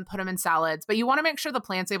 take them, put them in salads. But you want to make sure the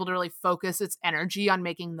plant's able to really focus its energy on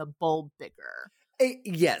making the bulb bigger.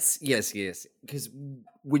 Yes. Because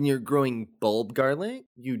when you're growing bulb garlic,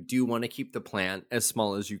 you do want to keep the plant as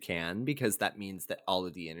small as you can because that means that all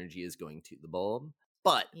of the energy is going to the bulb.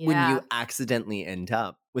 But when you accidentally end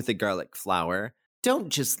up with a garlic flower, don't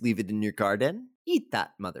just leave it in your garden. Eat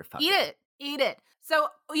that motherfucker. Eat it. So,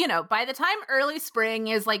 by the time early spring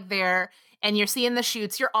is like there and you're seeing the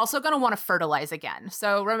shoots, you're also going to want to fertilize again.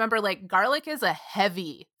 So remember, like garlic is a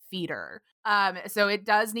heavy feeder. So it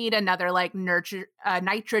does need another like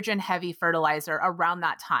nitrogen heavy fertilizer around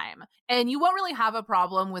that time. And you won't really have a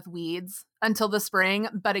problem with weeds until the spring.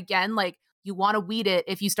 But again, like you want to weed it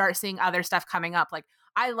if you start seeing other stuff coming up. Like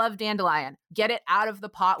I love dandelion. Get it out of the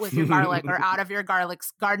pot with your garlic or out of your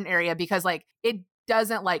garlic's garden area because like it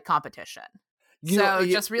doesn't like competition.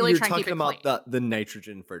 Just really try and keep it clean. You're talking about the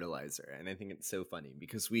nitrogen fertilizer. And I think it's so funny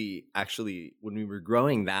because we actually, when we were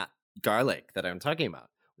growing that garlic that I'm talking about,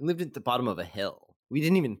 we lived at the bottom of a hill. We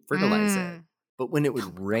didn't even fertilize it. But when it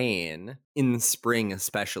would rain, in the spring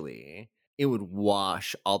especially, it would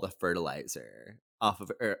wash all the fertilizer off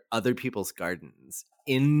of other people's gardens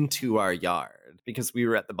into our yard because we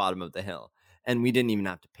were at the bottom of the hill. And we didn't even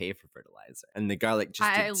have to pay for fertilizer. And the garlic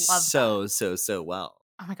just did so well.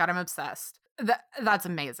 Oh my God, I'm obsessed. That's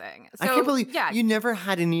amazing. So, I can't believe you never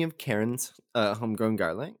had any of Karen's homegrown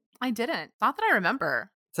garlic. I didn't. Not that I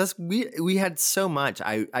remember. That's we had so much.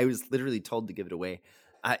 I was literally told to give it away.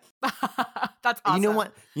 That's awesome.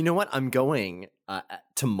 You know what? I'm going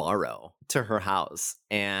tomorrow to her house,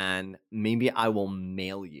 and maybe I will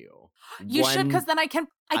mail you. You should, because then I can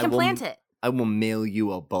plant it. I will mail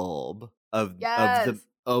you a bulb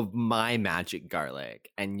of my magic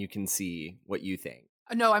garlic, and you can see what you think.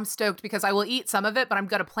 No, I'm stoked because I will eat some of it, but I'm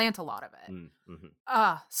going to plant a lot of it.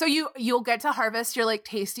 So you'll get to harvest your like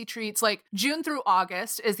tasty treats. Like June through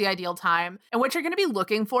August is the ideal time. And what you're going to be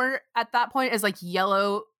looking for at that point is like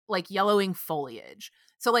yellowing foliage.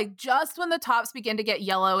 So like just when the tops begin to get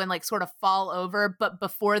yellow and like sort of fall over, but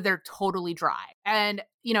before they're totally dry. And,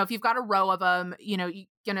 if you've got a row of them, you're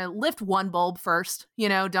going to lift one bulb first,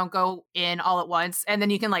 don't go in all at once. And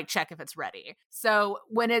then you can like check if it's ready. So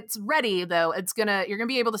when it's ready though, you're going to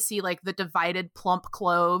be able to see like the divided plump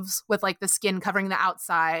cloves with like the skin covering the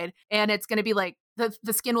outside. And it's going to be like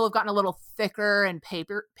the skin will have gotten a little thicker and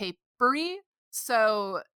papery.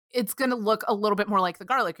 So it's going to look a little bit more like the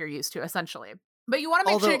garlic you're used to essentially. But you want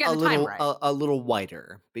to make sure you get the time right. A little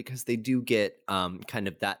whiter because they do get kind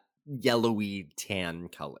of that yellowy tan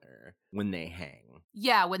color when they hang.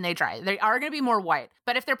 Yeah, when they dry. They are going to be more white.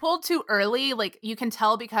 But if they're pulled too early, like you can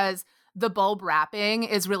tell because the bulb wrapping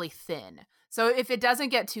is really thin. So if it doesn't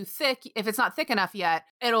get too thick, if it's not thick enough yet,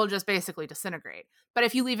 it'll just basically disintegrate. But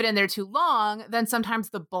if you leave it in there too long, then sometimes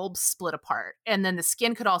the bulbs split apart. And then the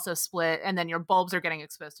skin could also split. And then your bulbs are getting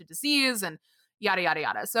exposed to disease and yada, yada,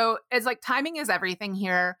 yada. So it's like timing is everything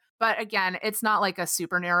here. But again, it's not like a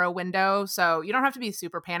super narrow window. So you don't have to be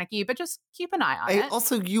super panicky, but just keep an eye on it.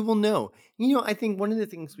 Also, you will know. I think one of the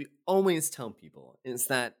things we always tell people is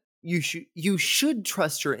that you should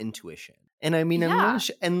trust your intuition. And I mean,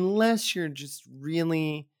 unless you're just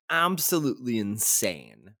really absolutely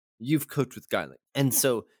insane, you've cooked with garlic. And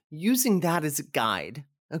so using that as a guide,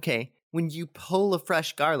 okay, when you pull a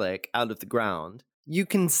fresh garlic out of the ground, you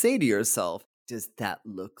can say to yourself, does that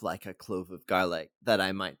look like a clove of garlic that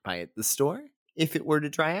I might buy at the store if it were to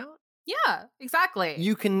dry out? Yeah, exactly.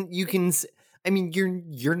 You can, I mean,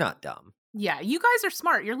 you're not dumb. Yeah, you guys are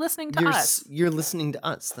smart. You're listening to us. You're listening to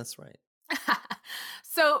us. That's right.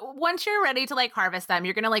 So once you're ready to like harvest them,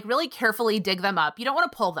 you're going to like really carefully dig them up. You don't want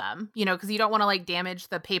to pull them, because you don't want to like damage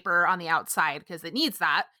the paper on the outside because it needs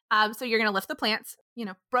that. So you're going to lift the plants,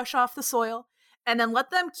 brush off the soil and then let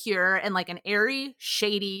them cure in like an airy,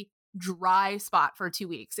 shady, dry spot for 2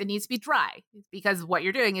 weeks. It needs to be dry because what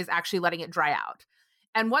you're doing is actually letting it dry out.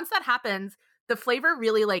 And once that happens, the flavor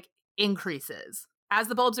really like increases. As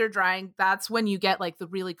the bulbs are drying, that's when you get like the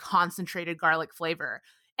really concentrated garlic flavor.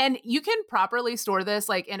 And you can properly store this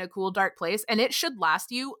like in a cool, dark place, and it should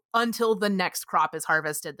last you until the next crop is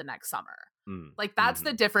harvested the next summer. Like that's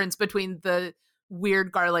the difference between the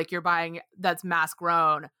weird garlic you're buying that's mass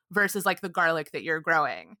grown versus like the garlic that you're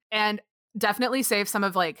growing. And definitely save some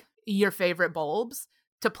of like your favorite bulbs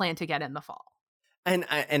to plant again in the fall. And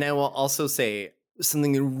I will also say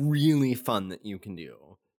something really fun that you can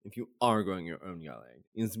do if you are growing your own garlic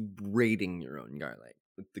is braiding your own garlic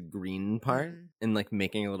with the green part and like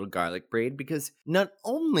making a little garlic braid, because not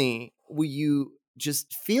only will you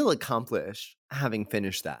just feel accomplished having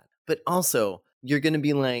finished that, but also you're going to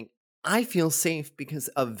be like, I feel safe because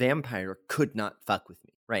a vampire could not fuck with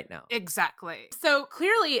me right now. Exactly. So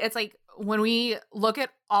clearly it's like when we look at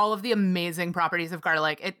all of the amazing properties of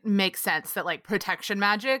garlic, it makes sense that like protection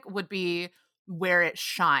magic would be where it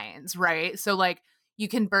shines, right? So like you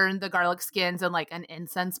can burn the garlic skins in like an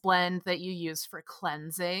incense blend that you use for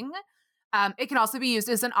cleansing. It can also be used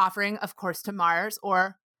as an offering, of course, to Mars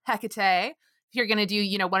or Hecate. If you're going to do,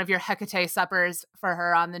 you know, one of your Hecate suppers for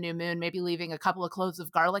her on the new moon, maybe leaving a couple of cloves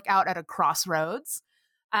of garlic out at a crossroads.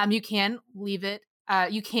 You can leave it,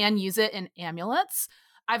 you can use it in amulets.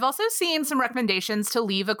 I've also seen some recommendations to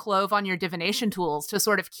leave a clove on your divination tools to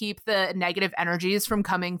sort of keep the negative energies from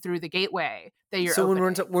coming through the gateway that you're So opening.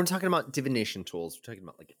 when we're talking about divination tools, we're talking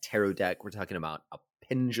about like a tarot deck, we're talking about a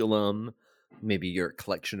pendulum, maybe your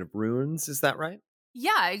collection of runes. Is that right?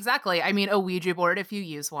 Yeah, exactly. I mean, a Ouija board if you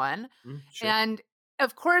use one. Sure. And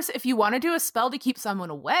of course, if you want to do a spell to keep someone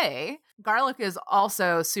away, garlic is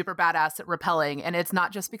also super badass at repelling, and it's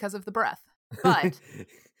not just because of the breath. But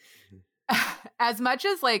as much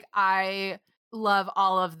as like I love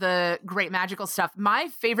all of the great magical stuff, my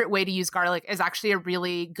favorite way to use garlic is actually a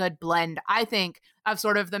really good blend, I think, of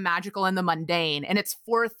sort of the magical and the mundane, and it's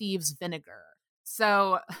Four Thieves vinegar.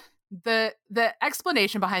 So the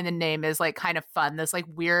explanation behind the name is like kind of fun. This like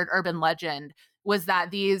weird urban legend was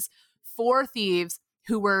that these four thieves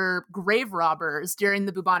who were grave robbers during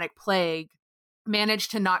the bubonic plague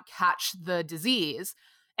managed to not catch the disease.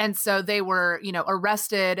 And so they were, you know,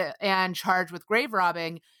 arrested and charged with grave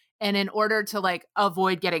robbing. And in order to like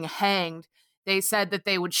avoid getting hanged, they said that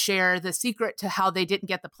they would share the secret to how they didn't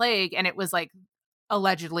get the plague. And it was like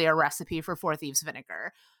allegedly a recipe for Four Thieves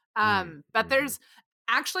vinegar. But there's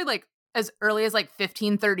actually like as early as like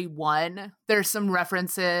 1531, there's some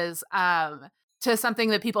references to something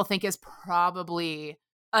that people think is probably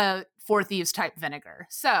a Four Thieves type vinegar.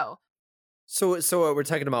 So we're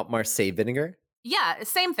talking about Marseille vinegar? yeah,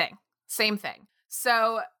 same thing. Same thing.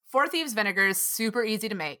 So Four Thieves vinegar is super easy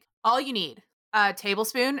to make. All you need, a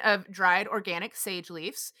tablespoon of dried organic sage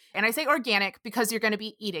leaves. And I say organic because you're going to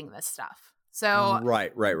be eating this stuff. So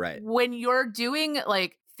right. When you're doing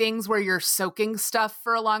like things where you're soaking stuff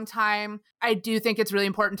for a long time, I do think it's really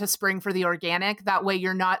important to spring for the organic. That way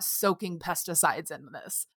you're not soaking pesticides in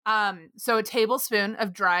this. So a tablespoon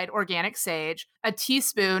of dried organic sage, a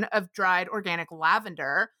teaspoon of dried organic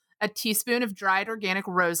lavender, a teaspoon of dried organic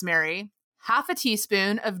rosemary, half a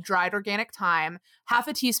teaspoon of dried organic thyme, half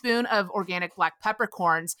a teaspoon of organic black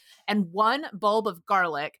peppercorns, and one bulb of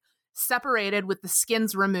garlic separated with the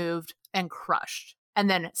skins removed and crushed. And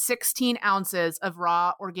then 16 ounces of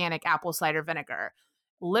raw organic apple cider vinegar.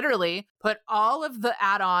 Literally put all of the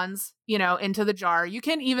add-ons, you know, into the jar. You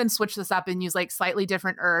can even switch this up and use like slightly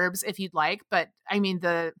different herbs if you'd like. But I mean,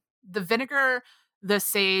 the vinegar, the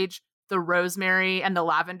sage, the rosemary, and the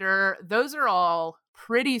lavender, those are all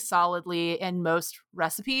pretty solidly in most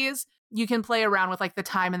recipes. You can play around with like the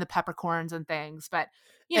thyme and the peppercorns and things, but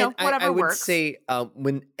you know, whatever I would works. say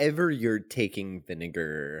whenever you're taking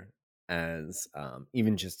vinegar as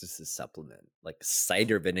even just as a supplement, like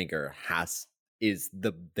cider vinegar is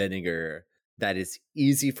the vinegar that is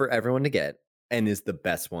easy for everyone to get and is the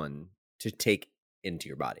best one to take into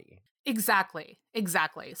your body. Exactly.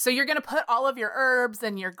 So you're going to put all of your herbs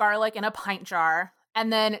and your garlic in a pint jar,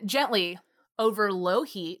 and then gently over low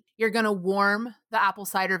heat, you're going to warm the apple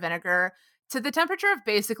cider vinegar to the temperature of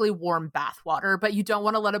basically warm bath water, but you don't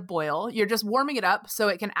want to let it boil. You're just warming it up so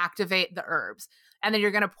it can activate the herbs. And then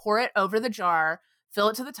you're going to pour it over the jar, fill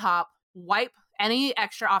it to the top, wipe any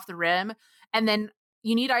extra off the rim, and then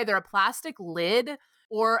you need either a plastic lid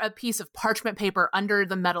or a piece of parchment paper under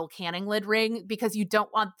the metal canning lid ring because you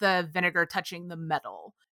don't want the vinegar touching the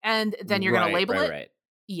metal. And then you're going to label it. Right.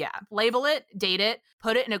 Yeah, label it, date it,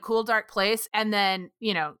 put it in a cool, dark place. And then,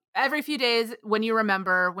 you know, every few days when you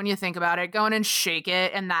remember, when you think about it, go in and shake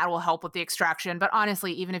it, and that will help with the extraction. But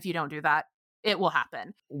honestly, even if you don't do that, it will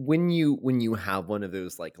happen. When you have one of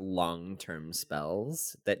those like long-term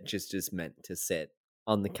spells that just is meant to sit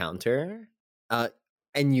on the counter,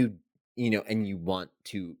 and you want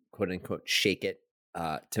to quote unquote shake it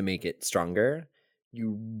to make it stronger,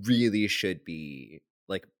 you really should be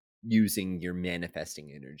like using your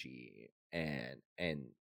manifesting energy and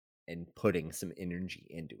putting some energy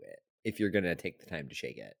into it if you're gonna take the time to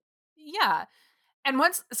shake it. Yeah. And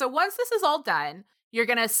once this is all done, you're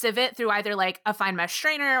going to sieve it through either like a fine mesh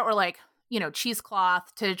strainer or like,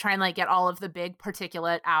 cheesecloth to try and like get all of the big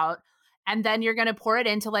particulate out. And then you're going to pour it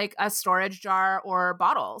into like a storage jar or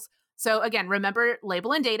bottles. So again, remember,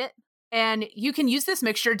 label and date it. And you can use this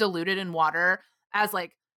mixture diluted in water as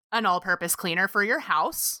like an all-purpose cleaner for your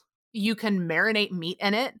house. You can marinate meat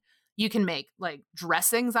in it. You can make like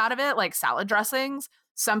dressings out of it, like salad dressings.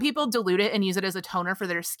 Some people dilute it and use it as a toner for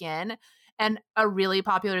their skin. And a really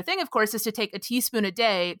popular thing, of course, is to take a teaspoon a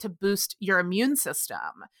day to boost your immune system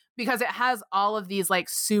because it has all of these like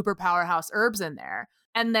super powerhouse herbs in there.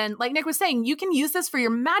 And then, like Nick was saying, you can use this for your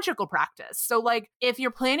magical practice. So, like, if you're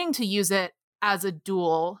planning to use it as a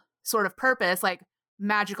dual sort of purpose, like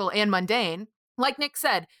magical and mundane, like Nick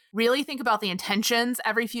said, really think about the intentions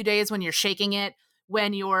every few days when you're shaking it,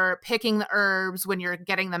 when you're picking the herbs, when you're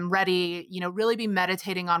getting them ready, really be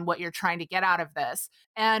meditating on what you're trying to get out of this.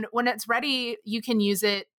 And when it's ready, you can use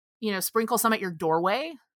it, sprinkle some at your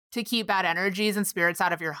doorway to keep bad energies and spirits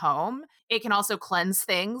out of your home. It can also cleanse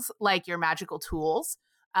things like your magical tools,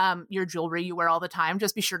 your jewelry you wear all the time.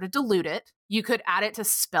 Just be sure to dilute it. You could add it to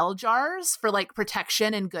spell jars for like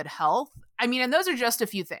protection and good health. I mean, and those are just a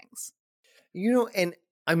few things. And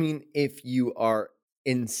I mean, if you are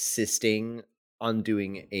insisting on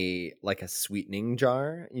doing a sweetening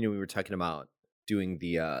jar, we were talking about doing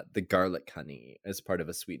the garlic honey as part of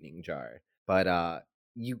a sweetening jar, but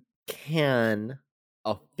you can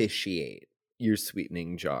officiate your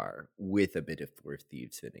sweetening jar with a bit of Four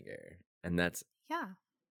Thieves vinegar, and that's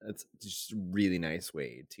just a really nice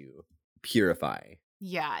way to purify.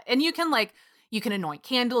 Yeah, and you can anoint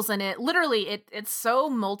candles in it. Literally, it's so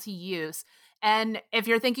multi-use. And if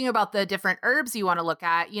you're thinking about the different herbs you want to look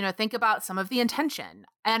at, think about some of the intention.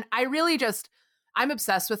 And I'm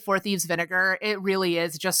obsessed with Four Thieves vinegar. It really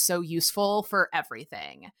is just so useful for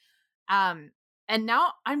everything. And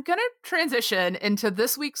now I'm going to transition into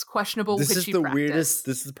this week's questionable witchy practice.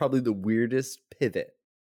 This is probably the weirdest pivot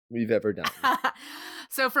we've ever done.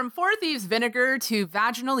 So from Four Thieves vinegar to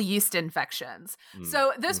vaginal yeast infections.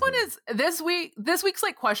 So this one is this week's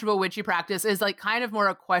like questionable witchy practice is like kind of more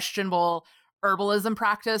a questionable herbalism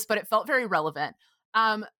practice, but it felt very relevant.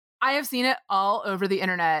 I have seen it all over the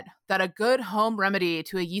internet that a good home remedy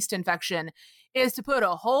to a yeast infection is to put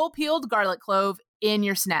a whole peeled garlic clove in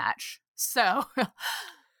your snatch. So okay,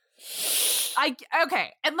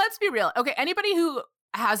 and let's be real. Okay, anybody who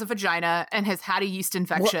has a vagina and has had a yeast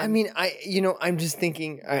infection. Well, I mean, I'm just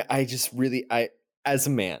thinking, as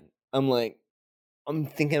a man, I'm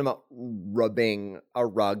thinking about rubbing a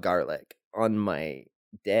raw garlic on my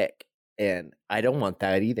dick, and I don't want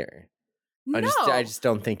that either. No. I just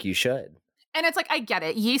don't think you should. And it's like, I get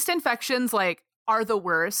it. Yeast infections, like, are the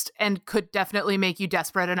worst and could definitely make you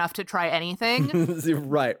desperate enough to try anything.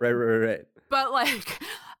 Right. But, like,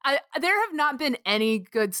 there have not been any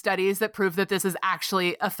good studies that prove that this is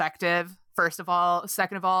actually effective, first of all.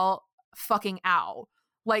 Second of all, fucking ow.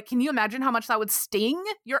 Like, can you imagine how much that would sting?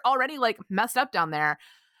 You're already, like, messed up down there.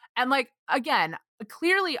 And, like, again,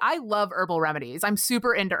 clearly I love herbal remedies. I'm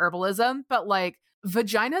super into herbalism, but, like,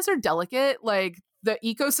 vaginas are delicate. Like, the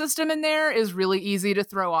ecosystem in there is really easy to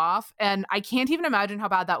throw off. And I can't even imagine how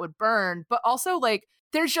bad that would burn. But also, like,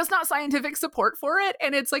 there's just not scientific support for it.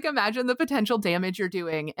 And it's like, imagine the potential damage you're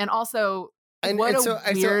doing. And also, I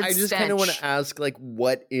just kind of want to ask, like,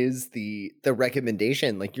 what is the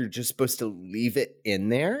recommendation? Like, you're just supposed to leave it in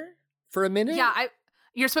there for a minute? Yeah,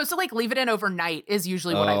 you're supposed to, like, leave it in overnight is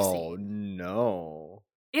usually what I've seen. Oh, no.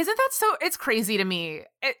 Isn't that so? It's crazy to me.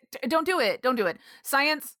 Don't do it. Don't do it.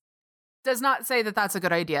 Science does not say that that's a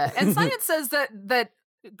good idea. And science says that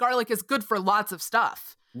garlic is good for lots of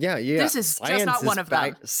stuff. Yeah. This is just not one of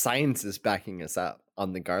them. Science is backing us up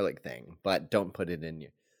on the garlic thing, but don't put it in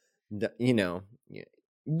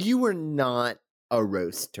you are not a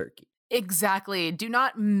roast turkey. Exactly. Do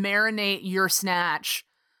not marinate your snatch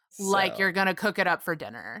like you're going to cook it up for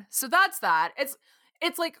dinner. So that's that.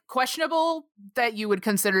 It's like questionable that you would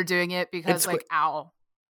consider doing it because ow.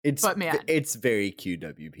 But man, it's very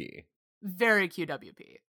QWP. Very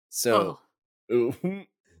QWP. So,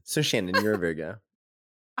 so Shannon, you're a Virgo.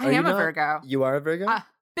 I am a Virgo. You are a Virgo?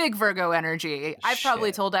 Big Virgo energy. I've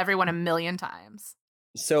probably told everyone 1,000,000 times.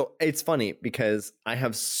 So it's funny because I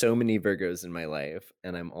have so many Virgos in my life,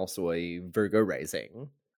 and I'm also a Virgo rising.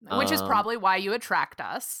 Which is probably why you attract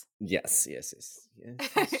us. Yes.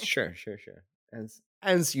 Sure.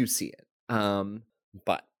 As you see it.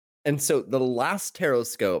 But And so the last tarot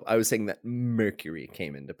scope, I was saying that Mercury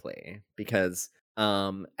came into play because,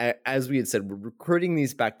 as we had said, we're recording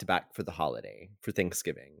these back to back for the holiday, for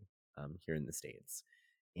Thanksgiving, here in the States.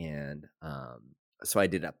 And so I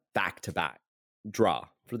did a back to back draw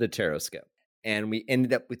for the tarot scope. And we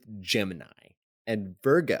ended up with Gemini and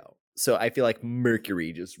Virgo. So I feel like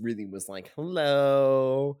Mercury just really was like,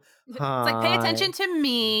 hello. Hi. It's like, pay attention to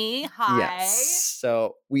me. Hi. Yes.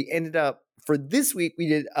 So we ended up, for this week, we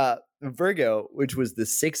did Virgo, which was the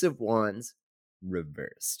Six of Wands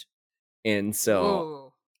reversed. And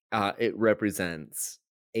so it represents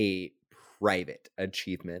a private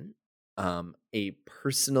achievement, a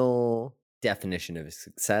personal definition of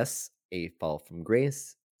success, a fall from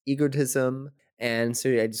grace, egotism. And so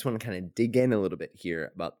I just want to kind of dig in a little bit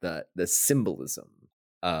here about the symbolism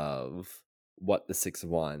of what the Six of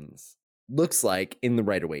Wands looks like in the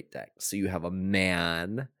Rider-Waite deck. So you have a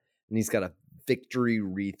man, and he's got a victory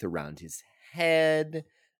wreath around his head,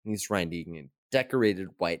 and he's riding a decorated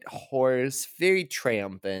white horse, very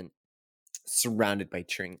triumphant, surrounded by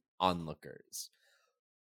cheering onlookers.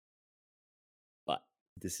 But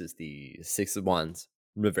this is the Six of Wands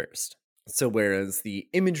reversed. So whereas the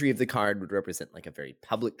imagery of the card would represent like a very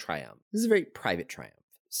public triumph, this is a very private triumph.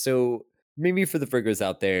 So maybe for the Virgos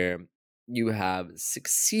out there, you have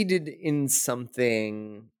succeeded in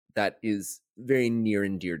something that is very near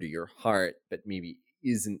and dear to your heart, but maybe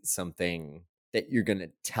isn't something that you're going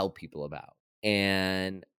to tell people about.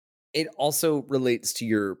 And it also relates to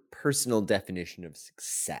your personal definition of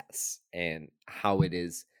success and how it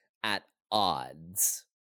is at odds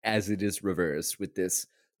as it is reversed with this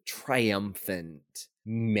triumphant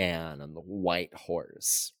man on the white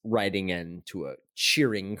horse riding into a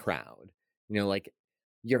cheering crowd. You know, like,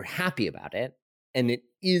 you're happy about it and it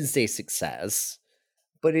is a success,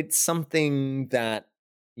 but it's something that,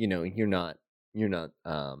 you know, you're not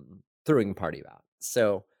throwing a party about.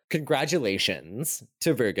 So congratulations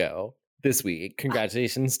to Virgo this week.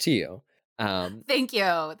 Congratulations to you. Thank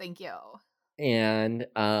you. And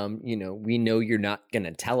you know, we know you're not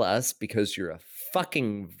gonna tell us because you're a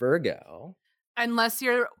fucking Virgo. Unless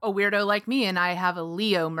you're a weirdo like me and I have a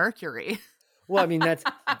Leo Mercury. Well, I mean,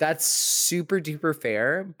 that's super duper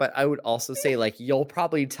fair, but I would also say, like, you'll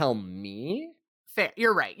probably tell me. Fair.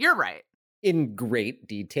 You're right. In great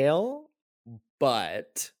detail,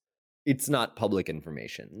 but it's not public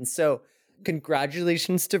information. So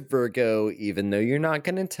congratulations to Virgo, even though you're not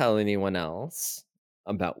going to tell anyone else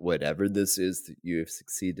about whatever this is that you have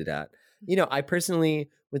succeeded at. You know, I personally,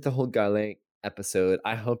 with the whole Garlic episode,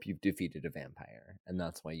 I hope you've defeated a vampire, and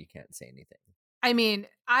that's why you can't say anything. I mean,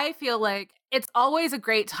 I feel like it's always a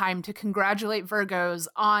great time to congratulate Virgos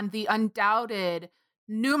on the undoubted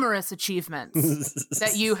numerous achievements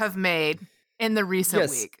that you have made in the recent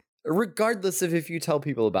week. Regardless of if you tell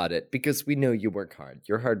people about it, because we know you work hard.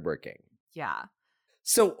 You're hardworking. Yeah.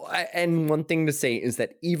 So, and one thing to say is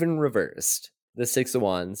that even reversed, the Six of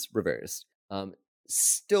Wands reversed,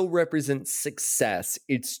 still represents success.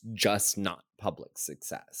 It's just not public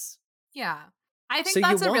success. Yeah. I think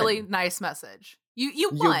that's a really nice message. You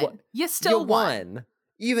won. You still won.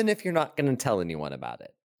 Even if you're not going to tell anyone about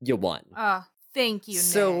it. You won. Thank you, Nick.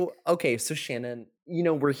 So, okay, so Shannon, you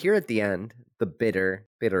know, we're here at the end, the bitter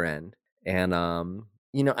end. And,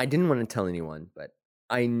 you know, I didn't want to tell anyone, but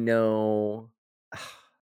I know,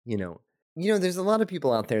 you know, there's a lot of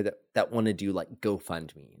people out there that want to do like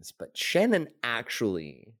GoFundMes, but Shannon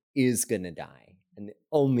actually is going to die. And the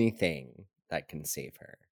only thing that can save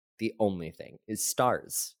her, the only thing, is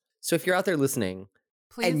stars. So if you're out there listening,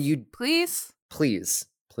 please,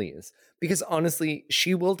 because honestly,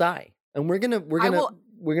 she will die. And we're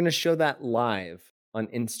gonna show that live on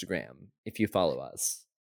Instagram if you follow us.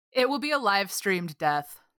 It will be a live streamed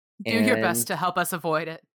death. Do your best to help us avoid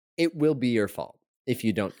it. It will be your fault if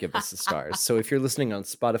you don't give us the stars. So if you're listening on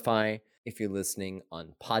Spotify, if you're listening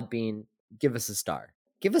on Podbean, give us a star.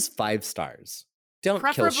 Give us 5 stars.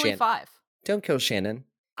 Preferably kill Shannon. 5. Don't kill Shannon.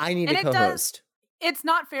 I need a co-host. It's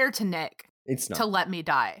not fair to Nick. It's not. To let me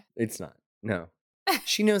die. It's not. No.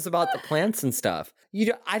 She knows about the plants and stuff.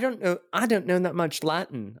 I don't know that much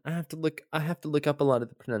Latin. I have to look up a lot of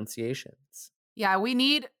the pronunciations. Yeah, we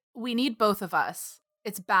need both of us.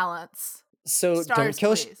 It's balance. So stars,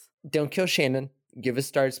 don't kill Shannon. Give us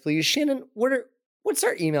stars, please. Shannon, what's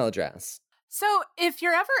our email address? So if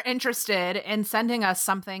you're ever interested in sending us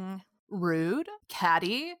something rude,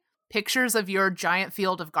 catty, pictures of your giant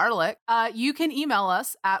field of garlic, you can email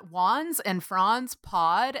us at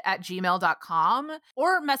wandsandfronspod@gmail.com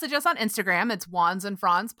or message us on Instagram. It's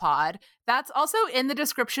wandsandfronspod. That's also in the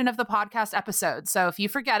description of the podcast episode. So if you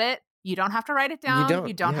forget it, you don't have to write it down.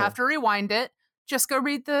 You don't have to rewind it. just go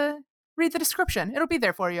read the description. It'll be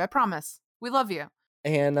there for you. I promise. We love you.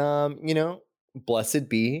 And blessed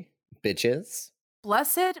be bitches.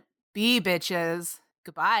 Blessed be bitches.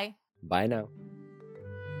 Goodbye. Bye now.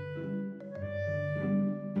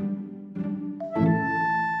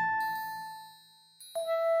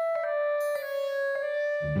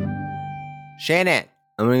 Shannon,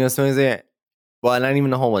 I'm gonna go swing it. Well, not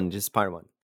even the whole one, just part one.